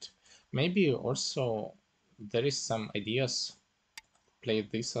white. Maybe also there is some ideas. Play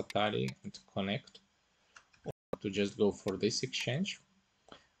this Atari and connect, or to just go for this exchange.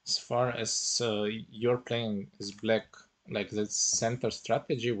 As far as you're playing as black, like the center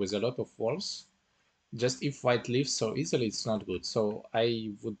strategy with a lot of walls, just if white leaves so easily, it's not good. So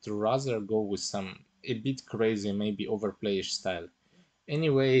I would rather go with some a bit crazy, maybe overplayish style.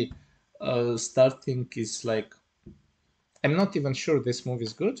 Anyway, starting is like, I'm not even sure this move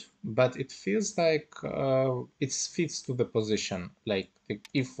is good, but it feels like it fits to the position. Like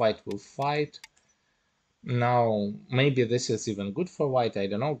if white will fight, now maybe this is even good for white, I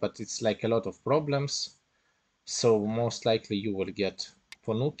don't know, but it's like a lot of problems. So most likely you will get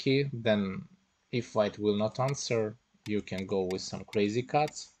Ponuki, then if white will not answer, you can go with some crazy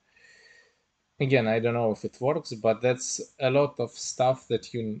cuts. Again, I don't know if it works, but that's a lot of stuff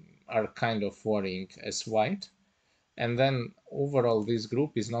that you are kind of worrying as white. And then overall, this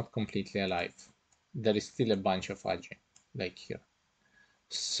group is not completely alive. There is still a bunch of Agi, like here.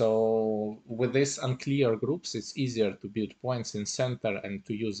 So with these unclear groups, it's easier to build points in center and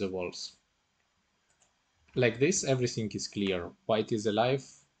to use the walls. Like this, everything is clear. White is alive,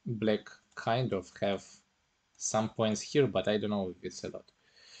 black kind of have some points here, but I don't know if it's a lot.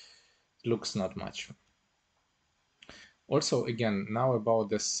 Looks not much. Also, again, now about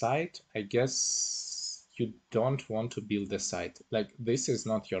the site, I guess you don't want to build a site. Like, this is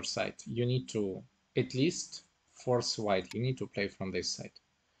not your site. You need to, at least force white, you need to play from this side.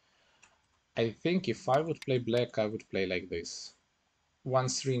 I think if I would play black, I would play like this.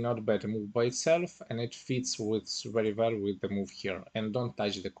 1-3, not bad move by itself, and it fits with very well with the move here. And don't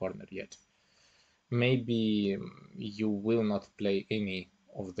touch the corner yet. Maybe you will not play any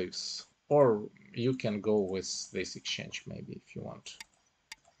of this. Or you can go with this exchange, maybe, if you want.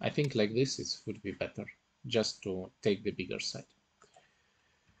 I think like this would be better, just to take the bigger side.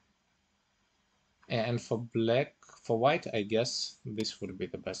 And for black, for white, I guess this would be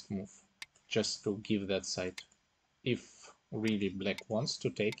the best move, just to give that side. If really black wants to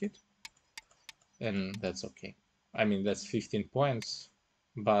take it, then that's okay. I mean, that's 15 points,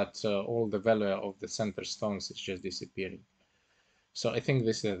 but all the value of the center stones is just disappearing. So I think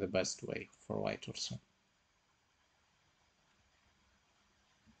this is the best way for white also.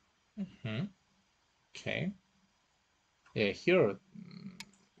 Okay. Yeah, here,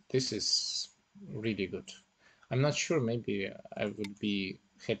 this is really good. I'm not sure, maybe I would be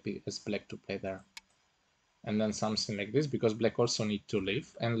happy as black to play there. And then something like this, because black also need to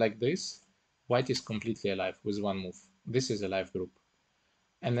live. And like this, white is completely alive with one move. This is a live group.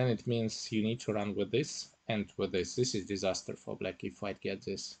 And then it means you need to run with this and with this. This is disaster for black if white gets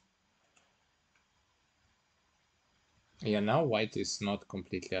this. Yeah, now white is not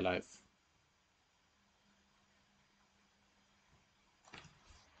completely alive.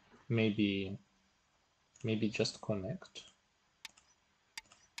 Maybe just connect.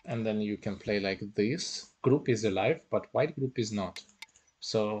 And then you can play like this. Group is alive, but white group is not.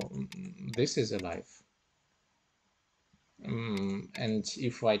 So this is alive. And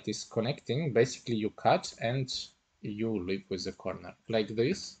if white is connecting, basically you cut and you live with the corner. Like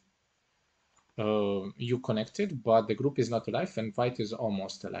this, you connected, but the group is not alive and white is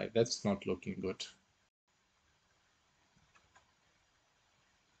almost alive. That's not looking good.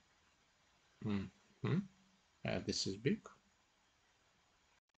 This is big.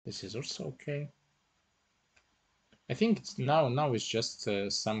 This is also okay. I think it's now it's just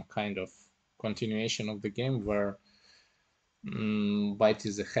some kind of continuation of the game where white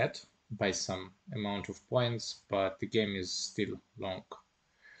is ahead by some amount of points, but the game is still long.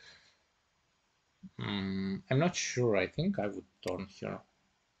 I'm not sure. I think I would turn here.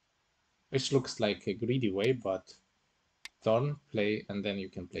 which looks like a greedy way, but turn, play, and then you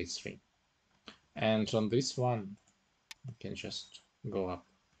can play 3. And on this one, you can just go up.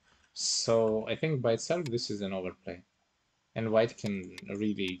 So I think by itself, this is an overplay. And white can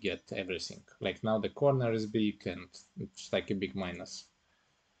really get everything. Like now the corner is big and it's like a big minus.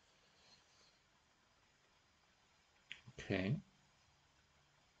 Okay.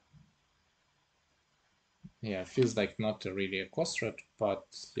 Yeah, feels like not really a cost threat, but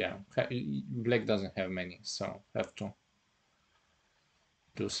yeah, black doesn't have many, so have to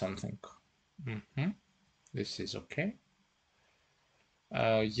do something. This is okay.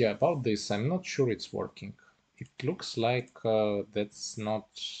 Yeah, about this, I'm not sure it's working. It looks like that's not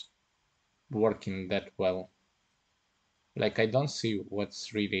working that well. Like, I don't see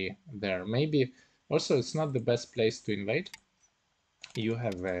what's really there. Maybe also it's not the best place to invade. You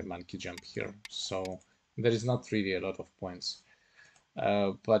have a monkey jump here, so there is not really a lot of points.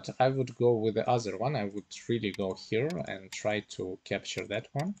 But I would go with the other one. I would really go here and try to capture that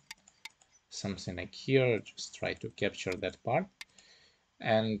one. Something like here, just try to capture that part.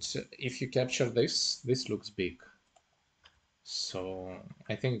 And if you capture this, this looks big. So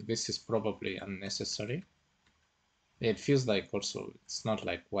I think this is probably unnecessary. It feels like also it's not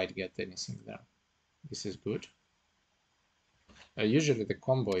like white get anything there. This is good. Usually the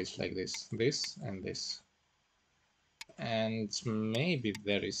combo is like this and this. And maybe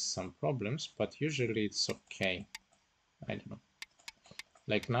there is some problems, but usually it's okay. I don't know.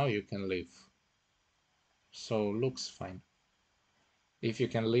 Like now you can leave. So looks fine. If you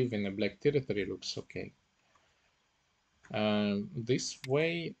can live in a black territory, looks okay. This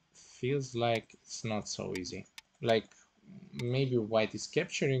way feels like it's not so easy. Like maybe white is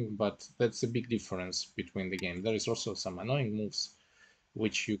capturing, but that's a big difference between the game. There is also some annoying moves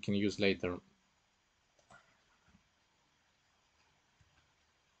which you can use later.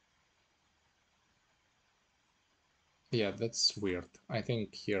 Yeah, that's weird. I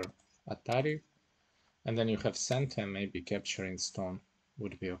think here Atari, and then you have Santa, maybe capturing stone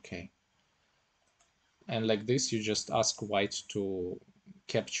would be okay. And like this, you just ask white to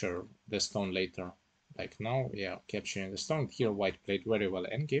capture the stone later. Like now, yeah, capturing the stone. Here, white played very well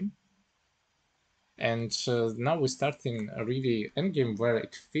endgame. And now we start in a really endgame where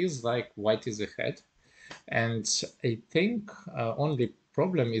it feels like white is ahead. And I think only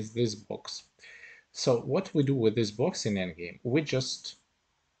problem is this box. So what we do with this box in endgame, we just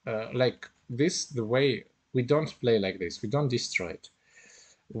like this, the way we don't play like this, we don't destroy it.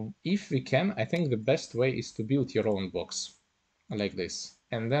 If we can, I think the best way is to build your own box like this.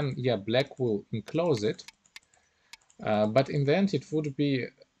 And then, yeah, black will enclose it, but in the end, it would be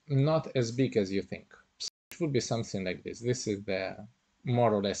not as big as you think. So it would be something like this. This is the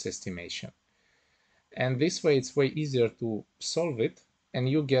more or less estimation. And this way, it's way easier to solve it, and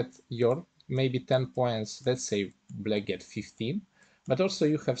you get your maybe 10 points. Let's say black get 15, but also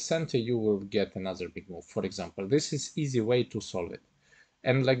you have center, you will get another big move, for example. This is easy way to solve it.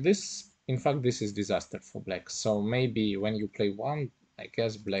 And like this, in fact, this is disaster for black. So maybe when you play one, I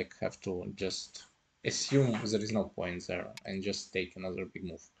guess black have to just assume there is no point there and just take another big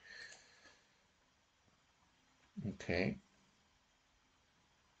move. Okay.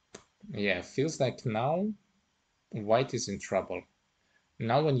 Yeah, feels like now white is in trouble.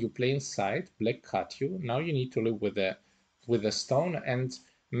 Now when you play inside, black cut you. Now you need to live with a stone, and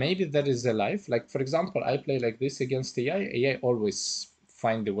maybe that is a life. Like for example, I play like this against AI. AI always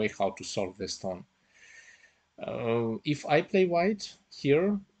find a way how to solve the stone. If I play white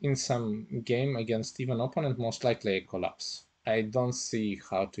here in some game against even opponent, most likely I collapse. I don't see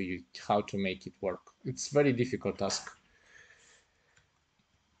how to make it work. It's very difficult task.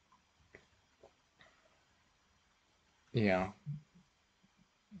 Yeah.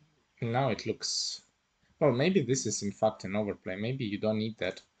 Now it looks. Well, maybe this is in fact an overplay. Maybe you don't need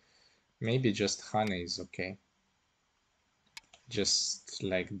that. Maybe just honey is okay. Just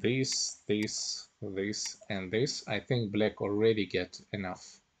like this, and this. I think black already get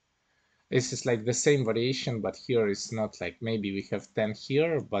enough. This is like the same variation, but here is not like maybe we have 10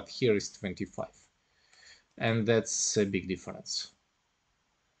 here, but here is 25. And that's a big difference.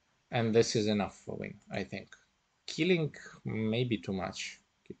 And this is enough for win, I think. Killing maybe too much.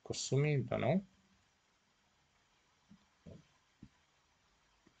 Kosumi, don't know.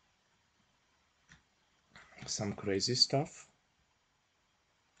 Some crazy stuff.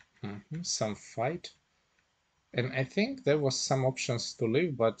 Some fight. And I think there was some options to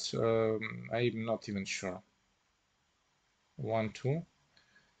live, but I'm not even sure. 1, 2.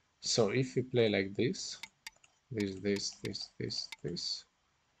 So if we play like this, this,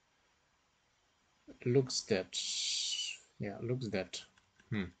 looks dead. Yeah, looks dead.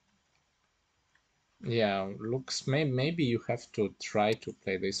 Yeah, looks maybe you have to try to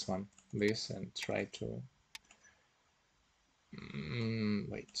play this one, and try to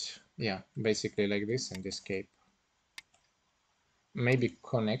wait. Yeah, basically like this and escape. Maybe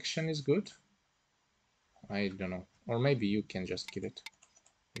connection is good. I don't know, or maybe you can just kill it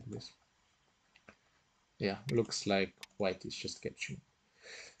like this. Yeah, looks like white is just capturing.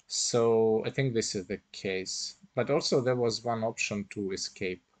 So I think this is the case. But also there was one option to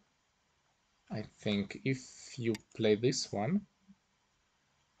escape. I think if you play this one,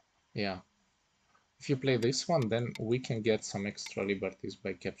 yeah, if you play this one, then we can get some extra liberties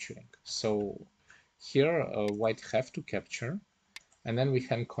by capturing. So here white have to capture, and then we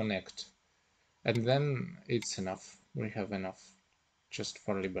can connect. And then it's enough. We have enough just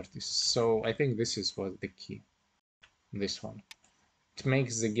for liberties. So I think this is what the key, this one. It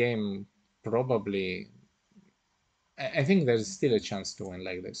makes the game probably... I think there's still a chance to win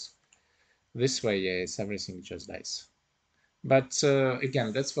like this. This way, yes, everything just dies. But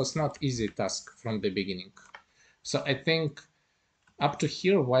again, that was not easy task from the beginning. So I think up to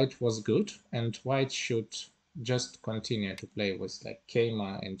here, white was good, and white should just continue to play with like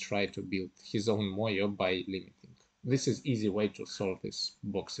Keima and try to build his own Moyo by limiting. This is easy way to solve these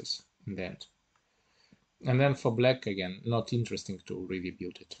boxes in the end. And then for black, again, not interesting to really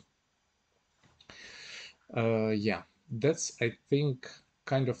build it. Yeah, that's, I think,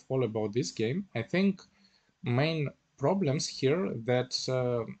 kind of all about this game. I think main problems here that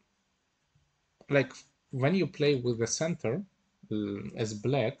like when you play with the center as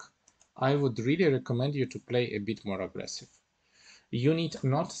black, I would really recommend you to play a bit more aggressive. You need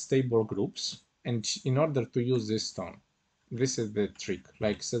not stable groups, and in order to use this stone, this is the trick.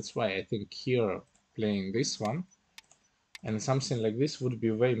 Like that's why I think here playing this one and something like this would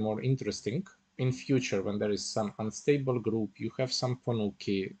be way more interesting in future when there is some unstable group, you have some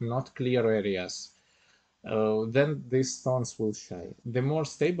Ponuki, not clear areas, then these stones will shy. The more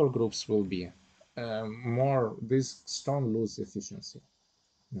stable groups will be, more this stone lose efficiency.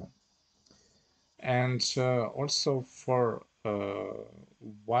 No. And also for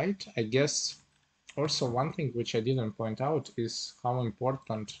white, I guess also one thing which I didn't point out is how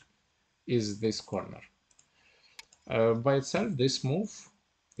important is this corner. By itself, this move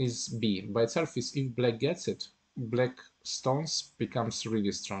is B. By itself is if black gets it, black stones becomes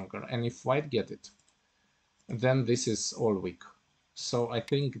really stronger. And if white get it, then this is all weak. So I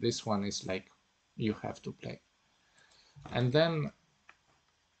think this one is like you have to play. And then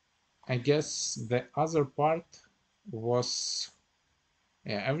I guess the other part was,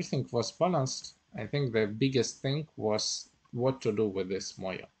 yeah, everything was balanced. I think the biggest thing was what to do with this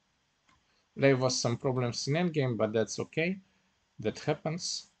Moyo. There was some problems in endgame, but that's okay. That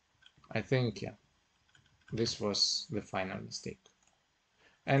happens. I think, yeah, this was the final mistake.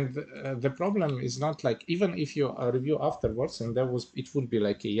 And the problem is not like, even if you review afterwards and there was, it would be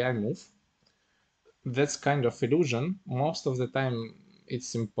like a AI move, that's kind of illusion. Most of the time,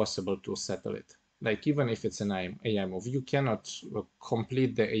 it's impossible to settle it. Like even if it's an AI move, you cannot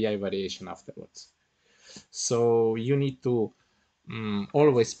complete the AI variation afterwards. So you need to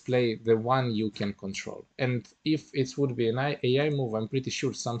always play the one you can control. And if it would be an AI move, I'm pretty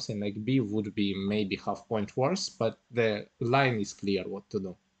sure something like B would be maybe half point worse, but the line is clear what to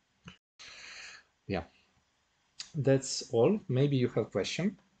do. Yeah, that's all. Maybe you have a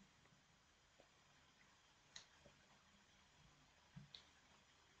question.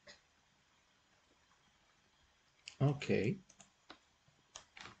 Okay.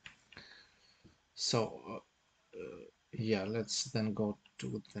 So, yeah, let's then go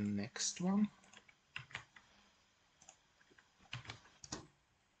to the next one.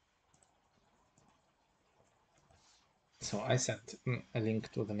 So I sent a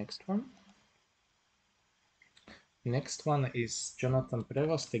link to the next one. Next one is Jonathan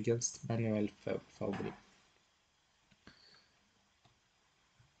Prevost against Manuel Faubri.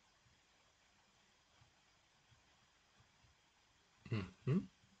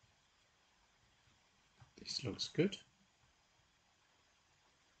 This looks good.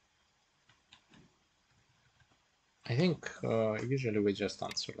 I think usually we just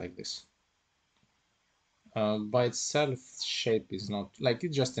answer like this. By itself, shape is not, like,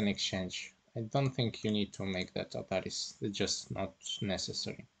 it's just an exchange. I don't think you need to make that Ataris. It's just not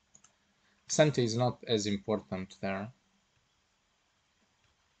necessary. Center is not as important there.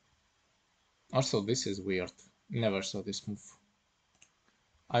 Also, this is weird. Never saw this move.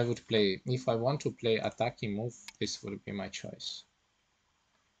 I would play, if I want to play attacking move, this would be my choice.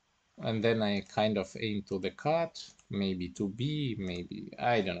 And then I kind of aim to the cut, maybe to B, maybe,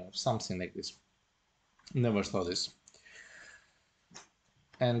 I don't know, something like this. Never saw this.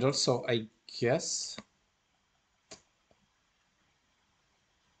 And also, I guess,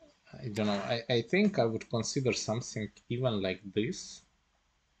 I don't know, I think I would consider something even like this.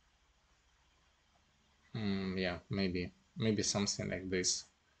 Yeah, maybe something like this,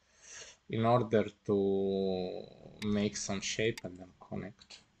 in order to make some shape and then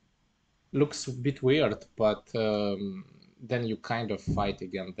connect. Looks a bit weird, but then you kind of fight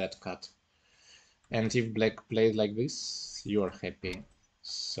against that cut. And if black plays like this, you are happy.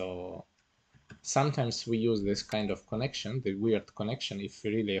 So sometimes we use this kind of connection, the weird connection, if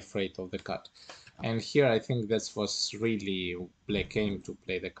you're really afraid of the cut. And here I think that was really black aim to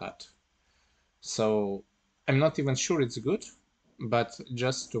play the cut. So I'm not even sure it's good, but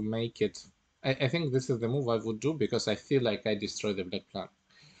just to make it, I think this is the move I would do because I feel like I destroy the black plan.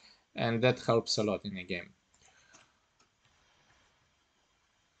 And that helps a lot in a game.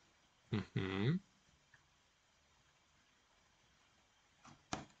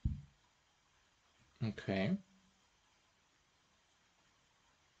 Okay.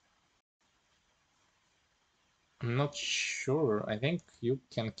 I'm not sure. I think you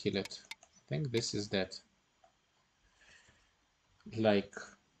can kill it. I think this is dead. Like,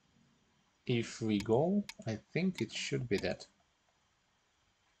 if we go, I think it should be dead.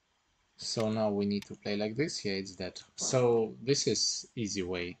 So now we need to play like this. Yeah, it's dead. So this is easy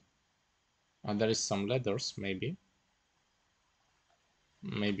way. There is some ladders, maybe.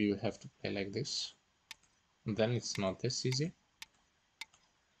 Maybe you have to play like this. Then it's not this easy.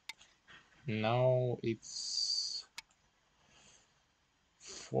 Now it's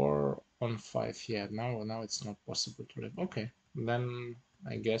 4 on 5. Yeah, now it's not possible to live. Okay, then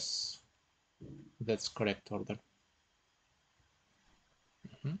I guess that's correct order.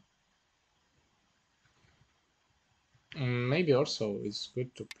 Maybe also it's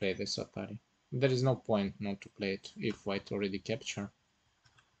good to play this Atari. There is no point not to play it if white already capture.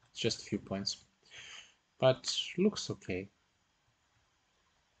 It's just a few points. But looks okay.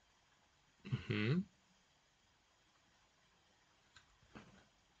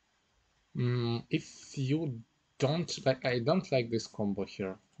 If you don't like, I don't like this combo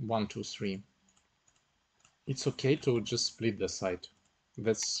here. 1, 2, 3. It's okay to just split the side.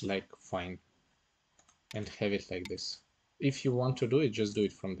 That's like fine. And have it like this. If you want to do it, just do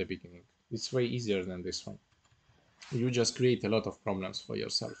it from the beginning. It's way easier than this one. You just create a lot of problems for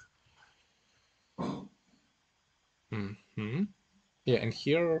yourself. Yeah, and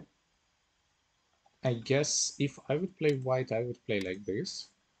here, I guess if I would play white, I would play like this.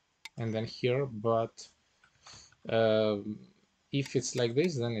 And then here, but if it's like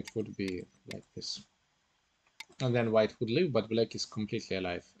this, then it would be like this. And then white would live, but black is completely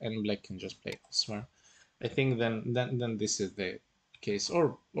alive, and black can just play this one. I think then this is the case,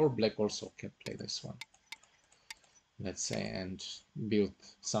 or black also can play this one, let's say, and build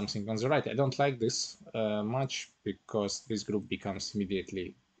something on the right. I don't like this much because this group becomes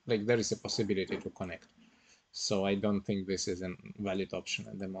immediately like there is a possibility to connect. So I don't think this is a valid option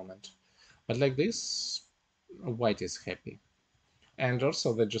at the moment. But like this, white is happy. And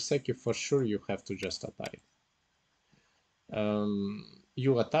also the Joseki, for sure you have to just Atari.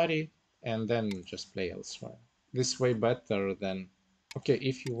 You Atari and then just play elsewhere. This way better than... Okay,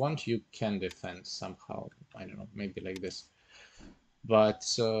 if you want, you can defend somehow. I don't know, maybe like this. But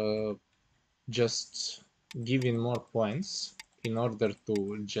just giving more points in order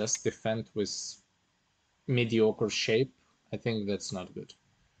to just defend with mediocre shape, I think that's not good.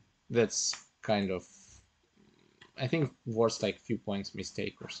 That's kind of, I think, worse like few points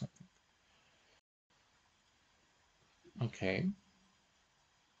mistake or something. Okay.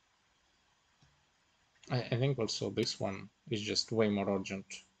 I think also this one is just way more urgent.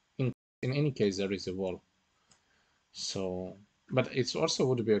 In any case, there is a wall. So, but it's also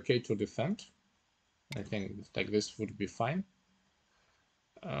would be okay to defend. I think like this would be fine.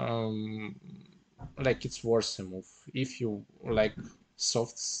 Like it's worse a move. If you like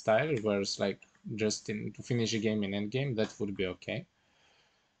soft style, where it's like just to finish a game in endgame, that would be okay.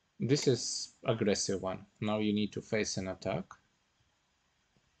 This is aggressive one. Now you need to face an attack.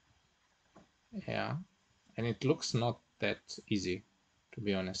 Yeah, and it looks not that easy, to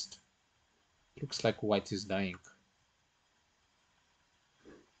be honest. It looks like white is dying.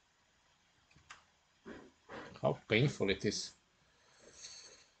 How painful it is.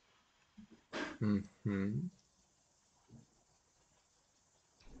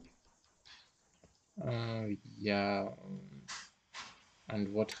 Yeah.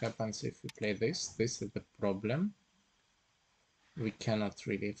 And what happens if we play this? This is the problem. We cannot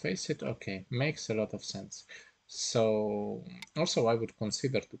really face it. Okay, makes a lot of sense. So also I would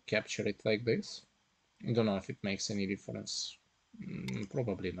consider to capture it like this. I don't know if it makes any difference.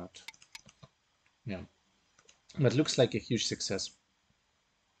 Probably not. Yeah, but looks like a huge success.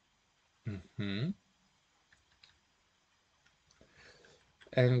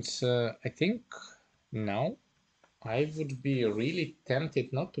 And I think now I would be really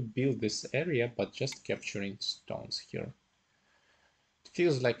tempted not to build this area, but just capturing stones here. It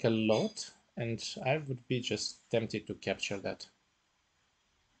feels like a lot, and I would be just tempted to capture that.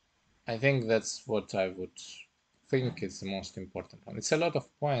 I think that's what I would think is the most important one. It's a lot of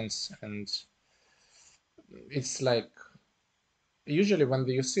points, and it's like usually when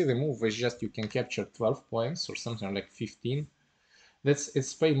you see the move, it's just you can capture 12 points or something like 15.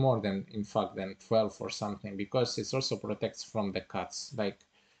 It's way more than in fact than 12 or something, because it also protects from the cuts. Like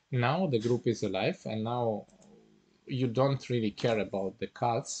now the group is alive, and now you don't really care about the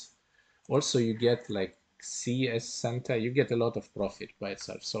cuts. Also, you get like C as center, you get a lot of profit by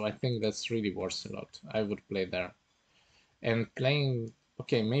itself. So I think that's really worth a lot. I would play there. And playing,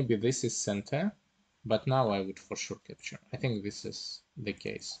 okay, maybe this is center, but now I would for sure capture. I think this is the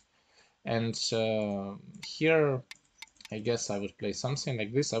case. And here, I guess I would play something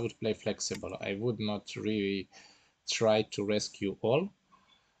like this. I would play flexible. I would not really try to rescue all.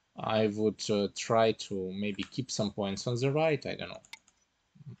 I would try to maybe keep some points on the right. I don't know,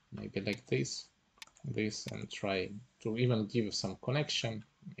 maybe like this, and try to even give some connection.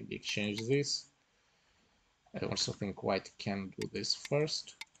 Maybe exchange this. I also think white can do this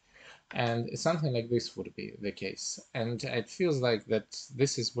first. And something like this would be the case. And it feels like that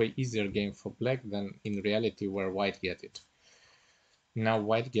this is way easier game for black than in reality where white get it. Now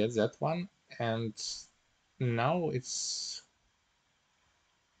white gets that one, and now it's,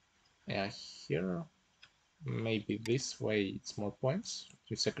 yeah, here maybe this way it's more points.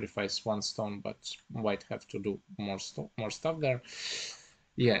 You sacrifice one stone, but white have to do more stuff there.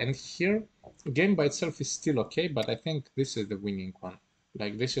 Yeah, and here game by itself is still okay, but I think this is the winning one.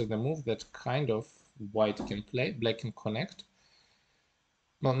 Like this is the move that kind of white can play, black can connect.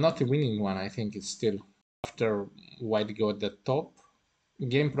 Well, not the winning one. I think it's still after white got the top.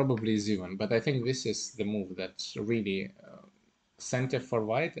 Game probably is even, but I think this is the move that's really center for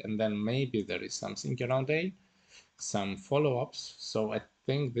white, and then maybe there is something around A, some follow-ups. So I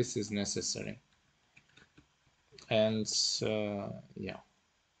think this is necessary. And yeah.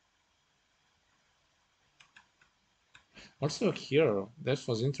 Also here, that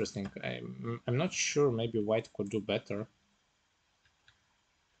was interesting. I'm not sure. Maybe white could do better.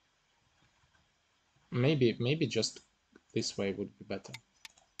 Maybe just this way would be better.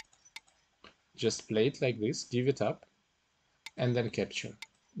 Just play it like this, give it up, and then capture.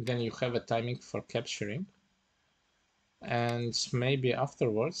 Then you have a timing for capturing, and maybe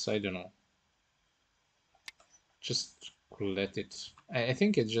afterwards, I don't know, just let it. I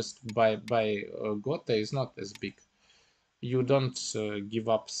think it's just by Gotha is not as big. You don't give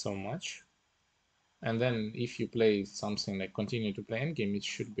up so much, and then if you play something like continue to play endgame, it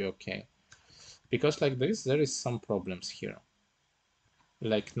should be okay. Because like this, there is some problems here.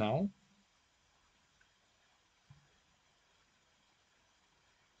 Like now,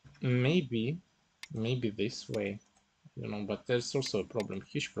 maybe this way, you know, but there's also a problem,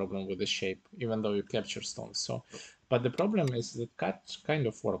 huge problem with the shape, even though you capture stones. So, but the problem is that cut kind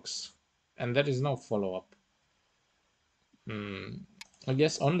of works, and there is no follow-up. I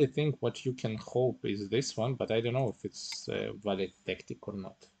guess only thing what you can hope is this one, but I don't know if it's a valid tactic or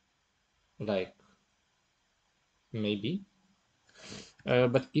not. Like, maybe.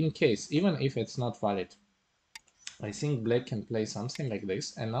 But in case, even if it's not valid, I think black can play something like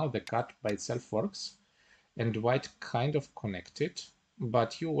this, and now the cut by itself works, and white kind of connected,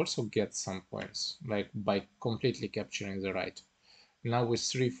 but you also get some points, like by completely capturing the right. Now with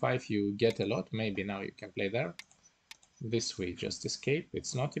 3-5 you get a lot, maybe now you can play there. This way just escape,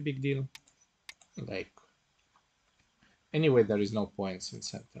 it's not a big deal. Like, anyway, there is no points in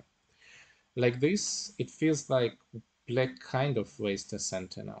center. Like this, it feels like black kind of wastes the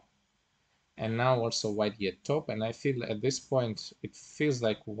center now. And now also white get top, and I feel at this point it feels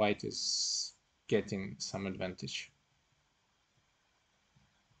like white is getting some advantage.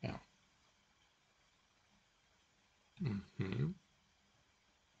 Yeah.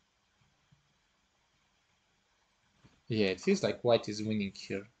 Yeah, it feels like white is winning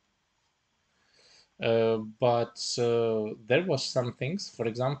here. But there was some things, for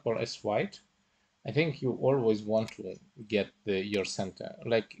example, as white, I think you always want to get your center.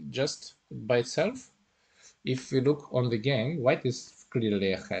 Like just by itself, if you look on the game, white is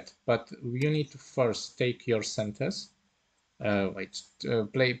clearly ahead, but you need to first take your centers. Wait,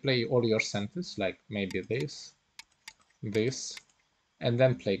 play all your centers, like maybe this, and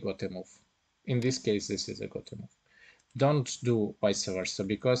then play got a move. In this case, this is a got a move. Don't do vice versa,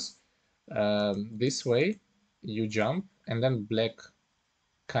 because This way you jump, and then black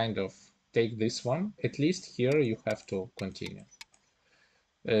kind of take this one. At least here you have to continue.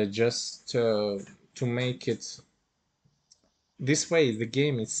 Just to make it this way, the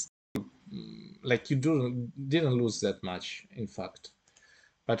game is like you didn't lose that much, in fact.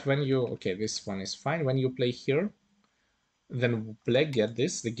 But when you, okay, this one is fine. When you play here, then black get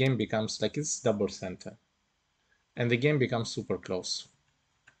this, the game becomes like it's double center. And the game becomes super close.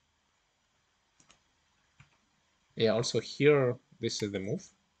 Yeah, also here, this is the move.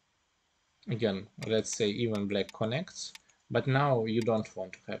 Again, let's say even black connects, but now you don't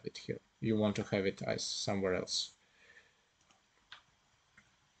want to have it here. You want to have it as somewhere else.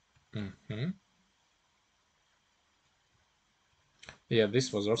 Yeah,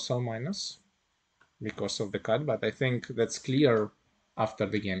 this was also a minus because of the cut, but I think that's clear after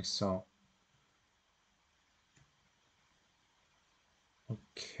the game, so.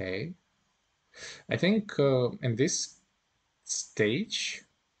 Okay. I think in this stage,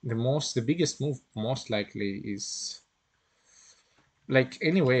 the biggest move most likely is, like,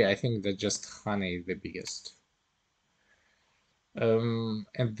 anyway, I think that just honey is the biggest.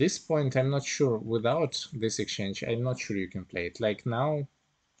 At this point, I'm not sure. Without this exchange, I'm not sure you can play it. Like now,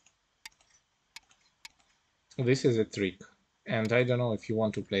 this is a trick, and I don't know if you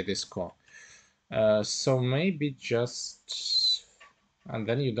want to play this core. So maybe just, and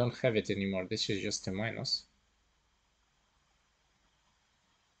then you don't have it anymore. This is just a minus.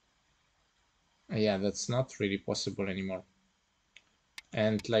 Yeah, that's not really possible anymore.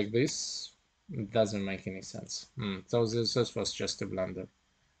 And like this doesn't make any sense. So this was just a blunder.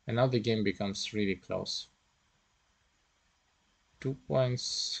 And now the game becomes really close. 2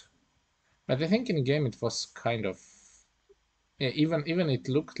 points. But I think in game it was kind of, yeah, even it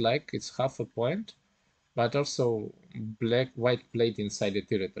looked like it's half a point, but also white played inside the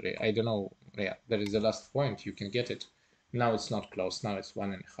territory. I don't know. Yeah, there is the last point. You can get it. Now it's not close. Now it's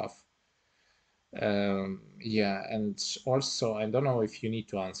 1.5. Yeah, and also I don't know if you need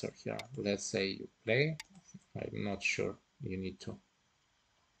to answer here. Let's say you play. I'm not sure you need to.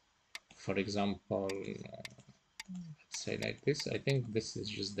 For example, let's say like this. I think this is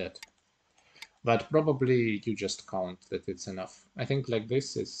just that. But probably you just count that it's enough. I think like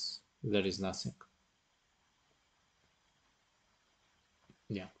this is, there is nothing.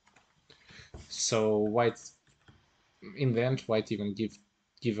 Yeah. So white, in the end, white even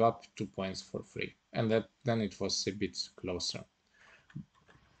give up 2 points for free. And that then it was a bit closer.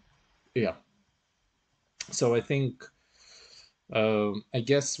 Yeah. So I think, I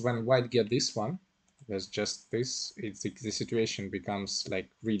guess when white get this one, there's just this, the situation becomes like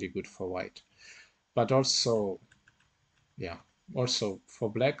really good for white. But also, yeah, also for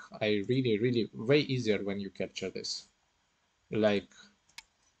black, I really, way easier when you capture this. Like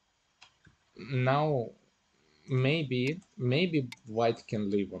now, maybe white can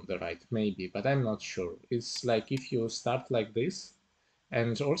live on the right, maybe, but I'm not sure. It's like if you start like this,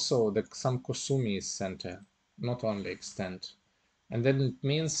 and also some Kosumi is center, not only extend. And then it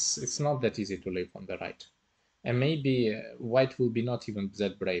means it's not that easy to live on the right. And maybe white will be not even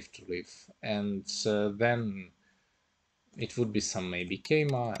that brave to live. And then it would be some maybe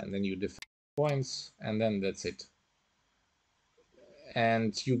Keima, and then you defend points, and then that's it.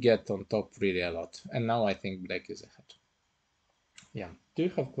 And you get on top really a lot. And now I think black is ahead. Yeah. Do you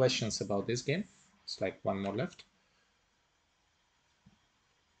have questions about this game? It's like one more left.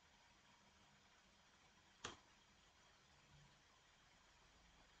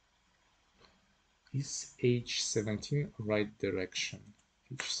 Is h17 right direction?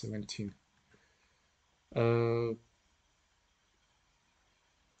 h17.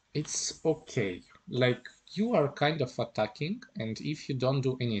 It's okay. Like you are kind of attacking, and if you don't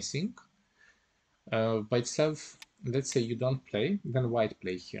do anything by itself, let's say you don't play, then white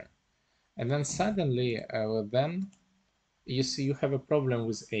play here, and then suddenly, then you see you have a problem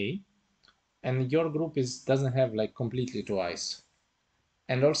with A, and your group doesn't have like completely twice,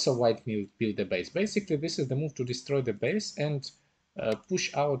 and also white will build the base. Basically, this is the move to destroy the base and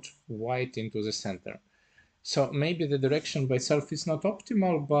push out white into the center. So maybe the direction by itself is not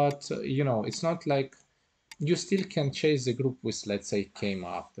optimal, but you know, it's not like you still can chase the group with, let's say, Keima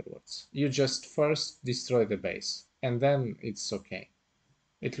afterwards. You just first destroy the base, and then it's okay.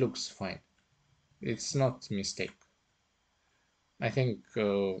 It looks fine. It's not a mistake. I think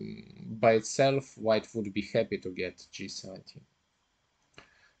by itself, white would be happy to get G17.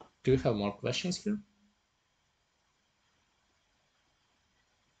 Do you have more questions here?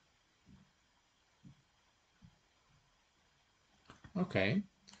 Okay.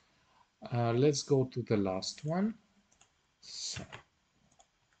 Let's go to the last one. So,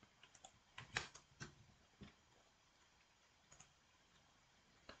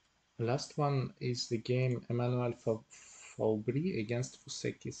 Last one is the game Emmanuel Faubry against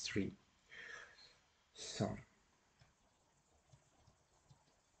Fuseki 3. So,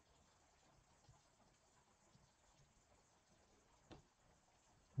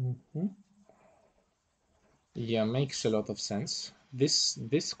 yeah, makes a lot of sense.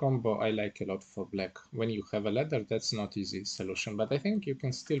 This combo I like a lot for black. When you have a ladder, that's not easy solution, but I think you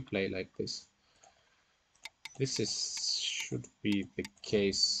can still play like this. This is should be the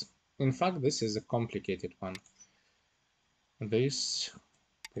case. In fact, this is a complicated one. This,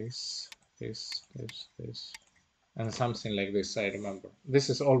 this, this, and something like this, I remember. This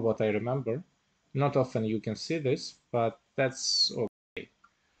is all what I remember. Not often you can see this, but that's okay.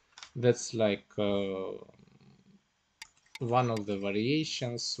 That's like one of the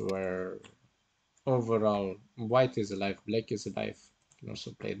variations where overall white is alive, black is alive. You can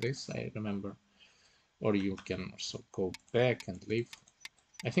also play this, I remember. Or you can also go back and leave.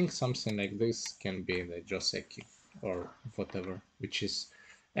 I think something like this can be the Joseki or whatever, which is,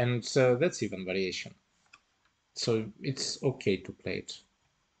 and that's even variation. So it's okay to play it.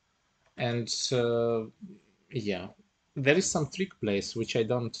 And yeah, there is some trick plays which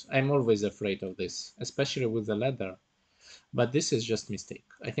I'm always afraid of this, especially with the ladder. But this is just mistake.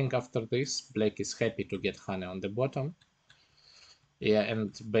 I think after this, black is happy to get Hane on the bottom. Yeah,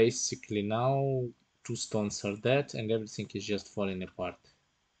 and basically now 2 stones are dead and everything is just falling apart.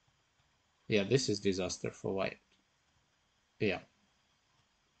 Yeah, this is disaster for white. Yeah.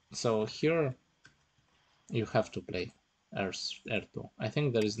 So here you have to play R2. I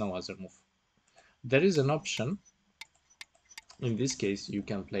think there is no other move. There is an option. In this case, you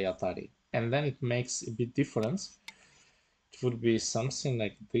can play Atari. And then it makes a bit difference. It would be something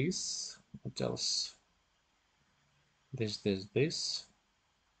like this. What else? This.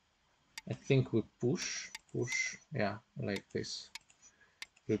 I think we push, yeah, like this.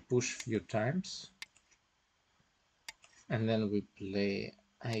 We push few times. And then we play,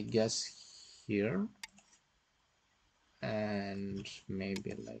 I guess, here. And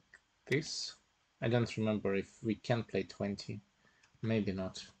maybe like this. I don't remember if we can play 20. Maybe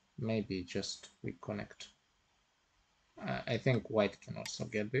not. Maybe just we connect. I think white can also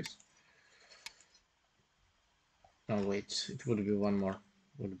get this. No, wait, it would be one more.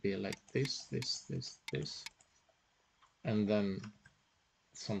 It would be like this. And then at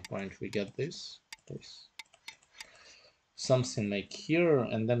some point we get this. Something like here,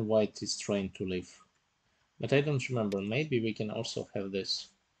 and then white is trying to leave. But I don't remember. Maybe we can also have this.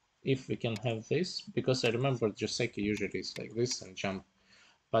 If we can have this, because I remember Joseki usually is like this and jump.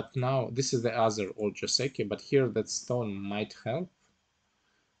 But now this is the other old Joseki, but here that stone might help,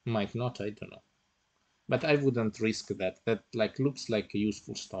 might not, I don't know. But I wouldn't risk that. That like looks like a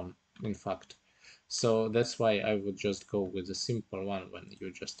useful stone, in fact. So that's why I would just go with a simple one when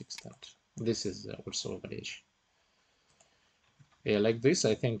you just extend. This is also a variation. Yeah, like this,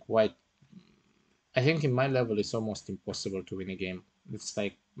 I think white. I think in my level it's almost impossible to win a game. It's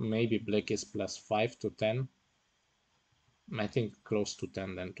like maybe black is +5 to 10. I think close to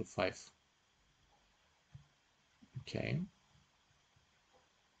 10 than to 5. Okay.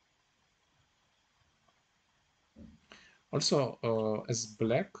 Also, as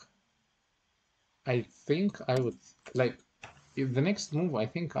black, I think I would like if the next move I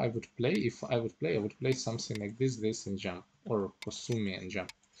think I would play, if I would play something like this and jump, or Kosumi and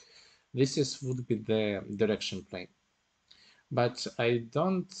jump. This is would be the direction play. But I'm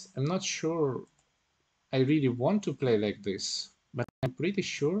not sure I really want to play like this, but I'm pretty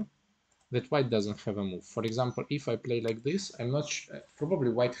sure that white doesn't have a move. For example, if I play like this, I'm not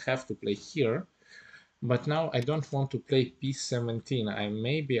probably white have to play here, but now I don't want to play p17.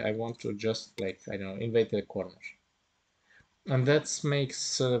 Maybe I want to just like, I don't know, invade the corner. And that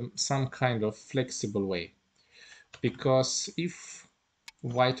makes some kind of flexible way, because if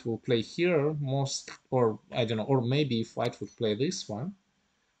white will play here or I don't know, or maybe if white would play this one,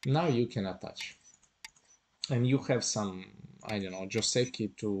 now you can attach and you have some, I don't know,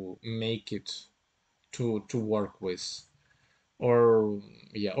 Joseki to make it to work with. Or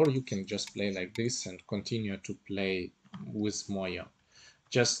yeah, or you can just play like this and continue to play with Moya.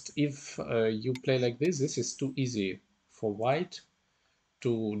 Just if you play like this is too easy for white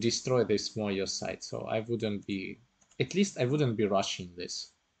to destroy this Moya side. So I wouldn't be, at least I wouldn't be rushing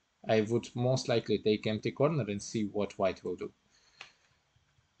this. I would most likely take empty corner and see what white will do.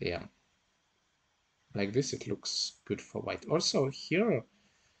 Yeah, like this it looks good for white. Also here,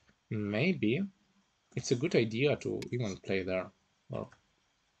 maybe it's a good idea to even play there. Well,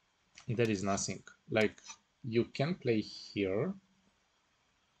 there is nothing. Like, you can play here,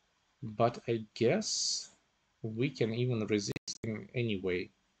 but I guess we can even resist in any way.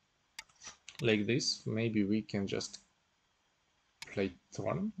 like this. Maybe we can just play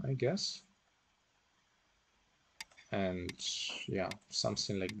turn, I guess. And yeah,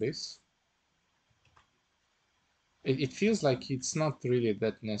 something like this. It feels like it's not really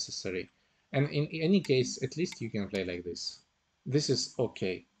that necessary. And in any case, at least you can play like this. This is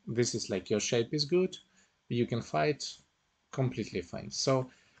okay. This is like your shape is good. You can fight completely fine. So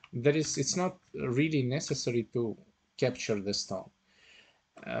it's not really necessary to capture the stone.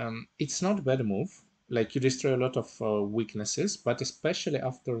 It's not a bad move. Like you destroy a lot of weaknesses, but especially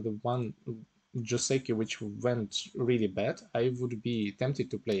after the one Joseki which went really bad, I would be tempted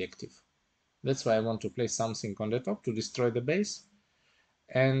to play active. That's why I want to play something on the top to destroy the base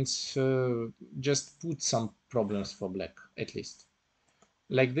and just put some problems for black, at least.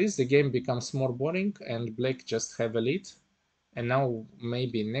 Like this, the game becomes more boring and black just have a lead. And now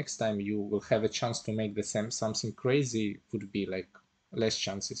maybe next time you will have a chance to make the same something crazy, would be like less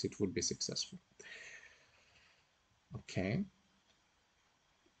chances it would be successful. Okay,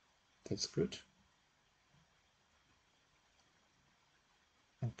 that's good.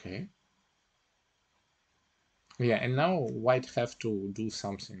 Okay. Yeah, and now white have to do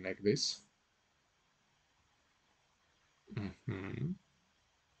something like this.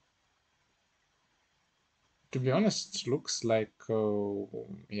 To be honest, looks like,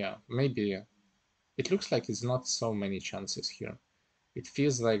 yeah, maybe it looks like it's not so many chances here. It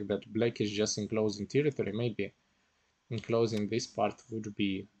feels like that black is just enclosing territory. Maybe enclosing this part would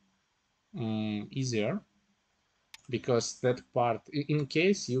be easier, because that part, in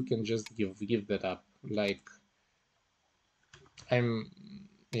case you can just give that up. Like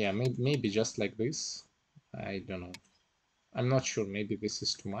yeah, maybe just like this. I don't know. I'm not sure. Maybe this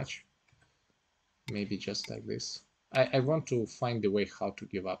is too much. Maybe just like this. I want to find a way how to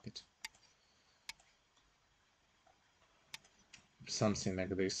give up it. Something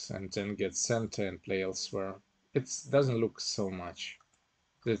like this, and then get center and play elsewhere. It doesn't look so much.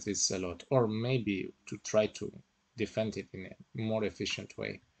 That is a lot. Or maybe to try to defend it in a more efficient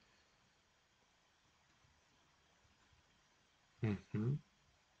way.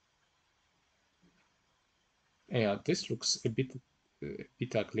 Yeah, this looks a bit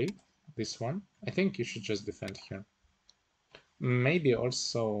ugly, this one. I think you should just defend here. Maybe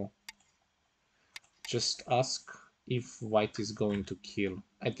also just ask if white is going to kill.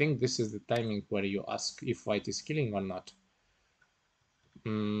 I think this is the timing where you ask if white is killing or not.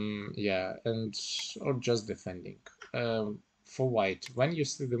 Yeah, and or just defending. For white, when you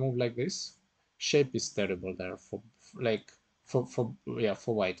see the move like this, shape is terrible there for like for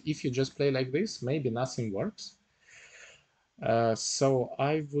white. If you just play like this, maybe nothing works. So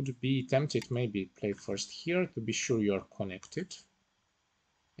I would be tempted maybe play first here to be sure you're connected.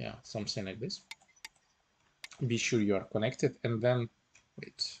 Yeah, something like this. Be sure you are connected, and then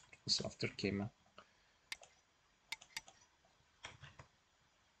wait. So after came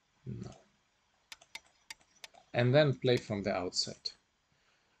no, and then play from the outside.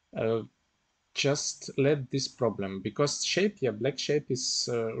 Uh, just let this problem, because shape, yeah, black shape is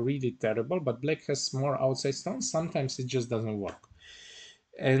really terrible, but black has more outside stones. Sometimes it just doesn't work,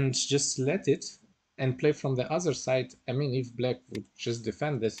 and just let it and play from the other side. I mean, if black would just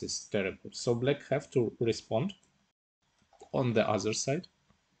defend, this is terrible. So black have to respond on the other side,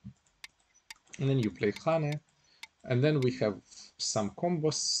 and then you play Hane, and then we have some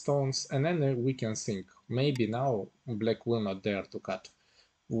combo stones, and then we can think maybe now black will not dare to cut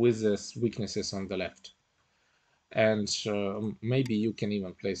with the weaknesses on the left. And maybe you can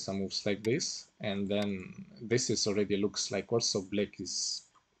even play some moves like this, and then this is already looks like also black is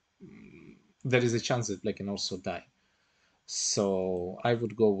there is a chance that black can also die. So I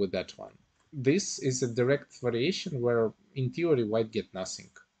would go with that one. This is a direct variation where in theory white get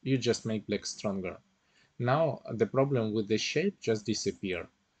nothing. You just make black stronger. Now the problem with the shape just disappear,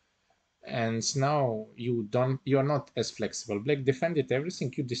 and now you're not as flexible. Black defended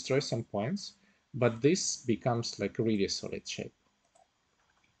everything, you destroy some points, but this becomes like a really solid shape.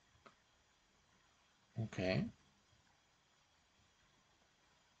 Okay.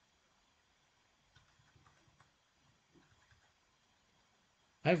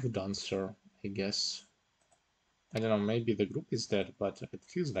 I would answer, I guess. I don't know, maybe the group is dead, but it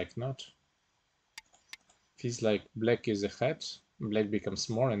feels like not. Feels like black is ahead. Black becomes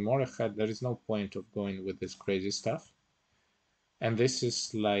more and more ahead. There is no point of going with this crazy stuff. And this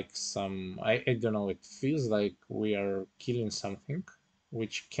is like some, I don't know, it feels like we are killing something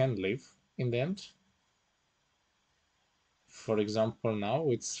which can live in the end. For example, now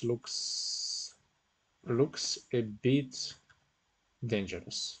it looks a bit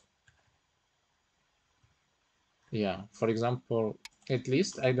dangerous. Yeah, for example, At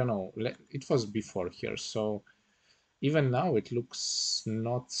least, I don't know, it was before here, so even now it looks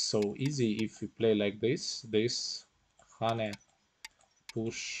not so easy if we play like this, Hane,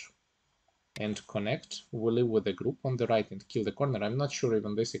 push, and connect. We live with the group on the right and kill the corner. I'm not sure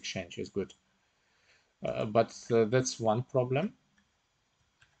even this exchange is good. But that's one problem.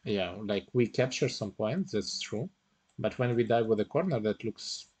 Yeah, like we capture some points, that's true. But when we die with the corner, that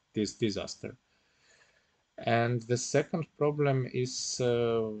looks this disaster. And the second problem is,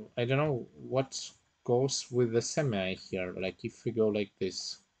 I don't know what goes with the semi here. Like if we go like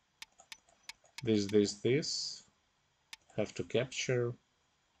this, this, have to capture,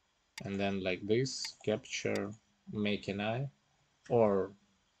 and then like this, capture, make an eye, or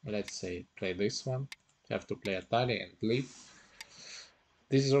let's say play this one, have to play a tally and leave.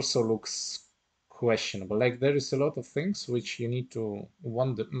 This also looks questionable. Like there is a lot of things which you need to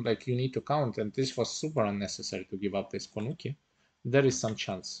wonder, like you need to count, and this was super unnecessary to give up this Konuki. There is some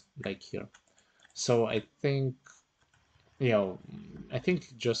chance, like here. So I think, you know, I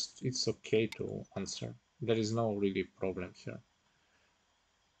think just it's okay to answer. There is no really problem here.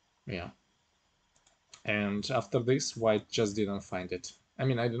 Yeah. And after this, white just didn't find it. I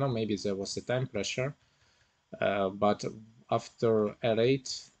mean, I don't know, maybe there was a time pressure, but after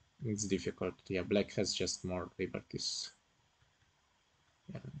R8, it's difficult. Yeah, black has just more liberties.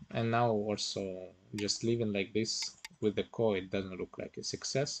 Yeah. And now also just leaving like this with the ko, it doesn't look like a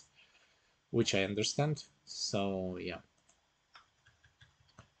success, which I understand. So yeah.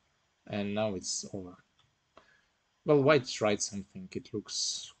 And now it's over. Well, white tried something. It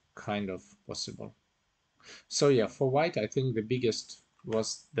looks kind of possible. So yeah, for white, I think the biggest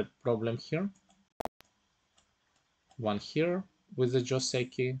was the problem here. One here with the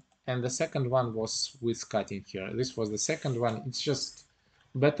Joseki, and the second one was with cutting here. This was the second one. It's just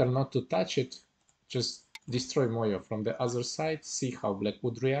better not to touch it. Just destroy Moyo from the other side, see how black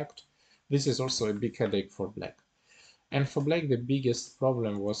would react. This is also a big headache for black. And for black, the biggest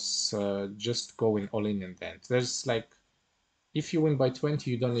problem was just going all in the end. There's like, if you win by 20,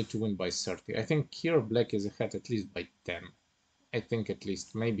 you don't need to win by 30. I think here black is ahead at least by 10. I think at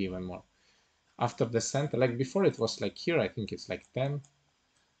least, maybe even more. After the center, like before it was like here, I think it's like 10.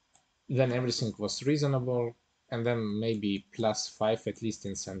 Then everything was reasonable, and then maybe +5 at least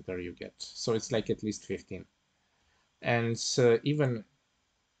in center you get. So it's like at least 15. And even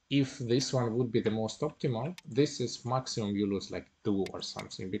if this one would be the most optimal, this is maximum you lose like 2 or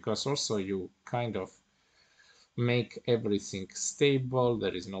something, because also you kind of make everything stable,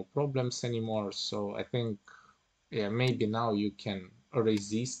 there is no problems anymore. So I think, yeah, maybe now you can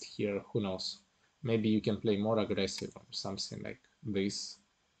resist here, who knows, maybe you can play more aggressive or something like this,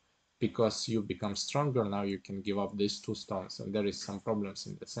 because you become stronger. Now you can give up these 2 stones, and there is some problems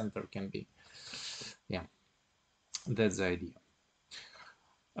in the center can be, yeah, that's the idea.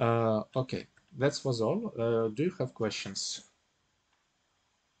 Okay, that was all. Do you have questions?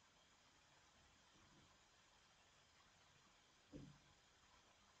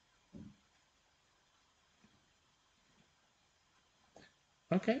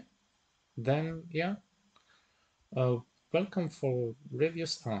 Okay, then yeah, uh, welcome for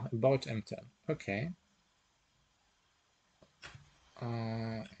reviews about M10. Okay,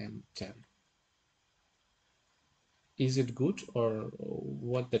 M10. Is it good, or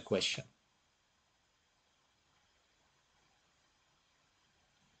what the question?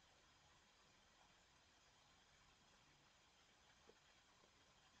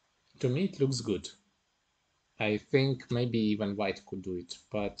 To me, it looks good. I think maybe even white could do it,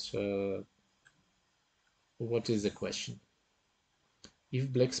 but what is the question?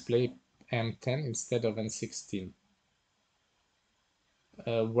 If blacks play M10 instead of N16,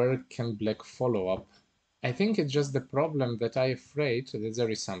 where can black follow up? I think it's just the problem that I'm afraid that there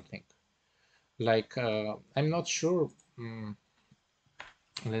is something. Like, I'm not sure,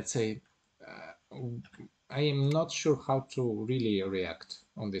 let's say, I am not sure how to really react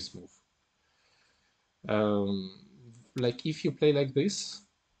on this move. Like, if you play like this,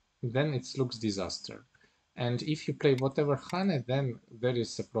 then it looks disaster. And if you play whatever Hane, then there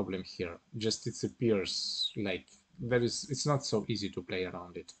is a problem here. Just it appears like it's not so easy to play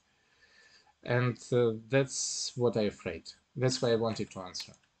around it. And that's what I'm afraid. That's why I wanted to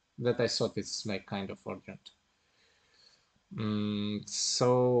answer. That I thought it's like kind of urgent.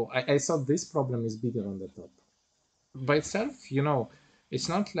 So I thought this problem is bigger on the top. By itself, it's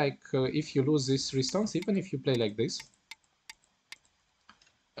not like if you lose these 3 stones, even if you play like this,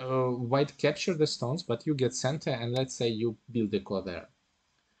 white capture the stones, but you get center, and let's say you build a core there.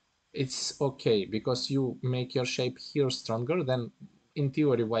 It's okay, because you make your shape here stronger, then in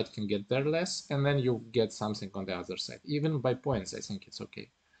theory, white can get there less, and then you get something on the other side. Even by points, I think it's okay.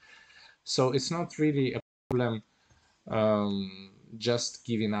 So it's not really a problem just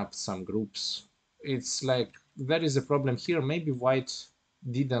giving up some groups. It's like there is a problem here. Maybe white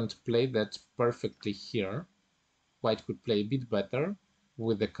didn't play that perfectly here. White could play a bit better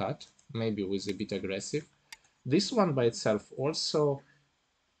with the cut, maybe with a bit aggressive. This one by itself also,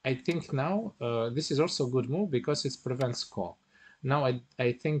 I think now, this is also a good move because it prevents call. Now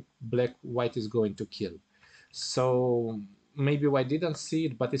I think white is going to kill. So maybe white didn't see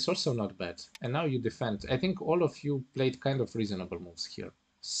it, but it's also not bad. And now you defend. I think all of you played kind of reasonable moves here.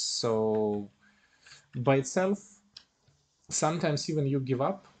 So by itself, sometimes even you give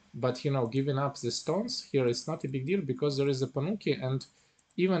up, but giving up the stones here is not a big deal because there is a panuki, and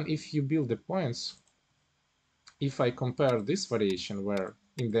even if you build the points, if I compare this variation where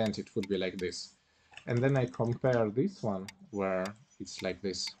in the end it would be like this, and then I compare this one where it's like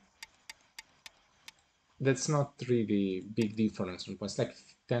this, that's not really big difference in points, like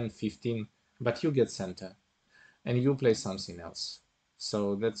 10, 15, but you get center and you play something else.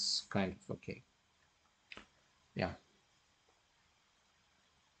 So that's kind of okay. Yeah.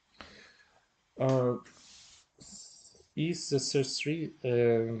 Uh, is the search 3?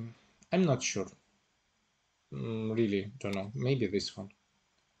 I'm not sure. Really don't know. Maybe this one.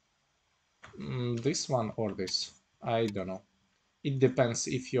 This one or this. I don't know. It depends.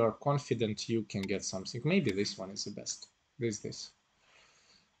 If you're confident you can get something. Maybe this one is the best. This.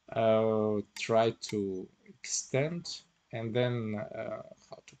 Try to extend and then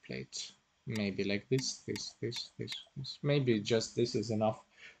how to play it. Maybe like this. Maybe just this is enough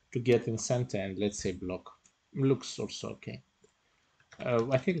to get in center and let's say block. Looks also okay.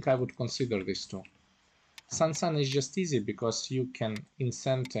 I think I would consider this too. Sun is just easy because you can in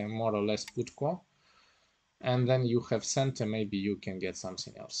center more or less put core, and then you have center, maybe you can get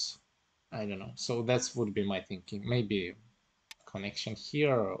something else. I don't know. So that would be my thinking. Maybe connection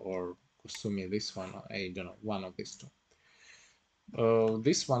here or Kusumi this one. I don't know. One of these two.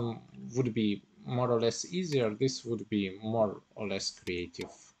 This one would be more or less easier. This would be more or less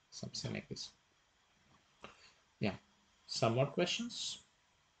creative. Something like this. Yeah. Some more questions?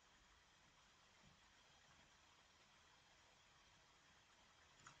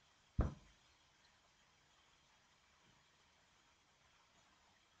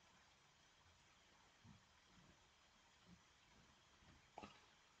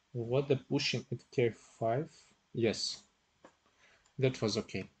 What the pushing at K5? Yes, that was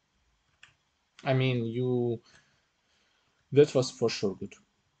okay. I mean, that was for sure good.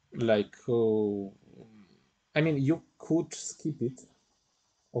 Like, I mean, you could skip it.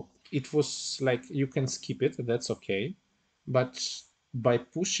 It was like you can skip it. That's okay. But by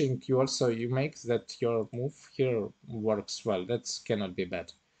pushing, you make that your move here works well. That cannot be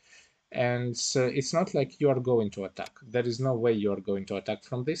bad. And so it's not like you are going to attack. There is no way you are going to attack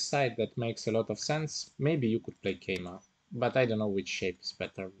from this side. That makes a lot of sense. Maybe you could play Keima, but I don't know which shape is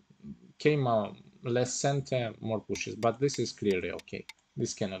better. Keima, less center, more pushes, but this is clearly okay.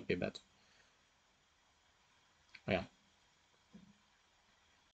 This cannot be bad. Yeah.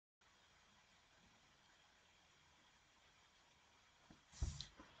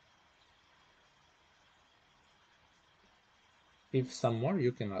 If some more,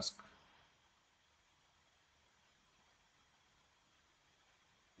 you can ask.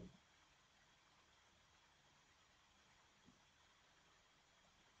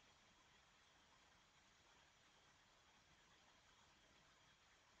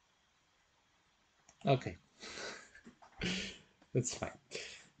 Okay, that's fine.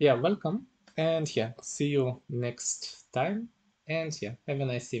 Yeah, welcome. And yeah, see you next time. And yeah, have a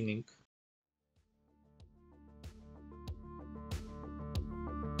nice evening.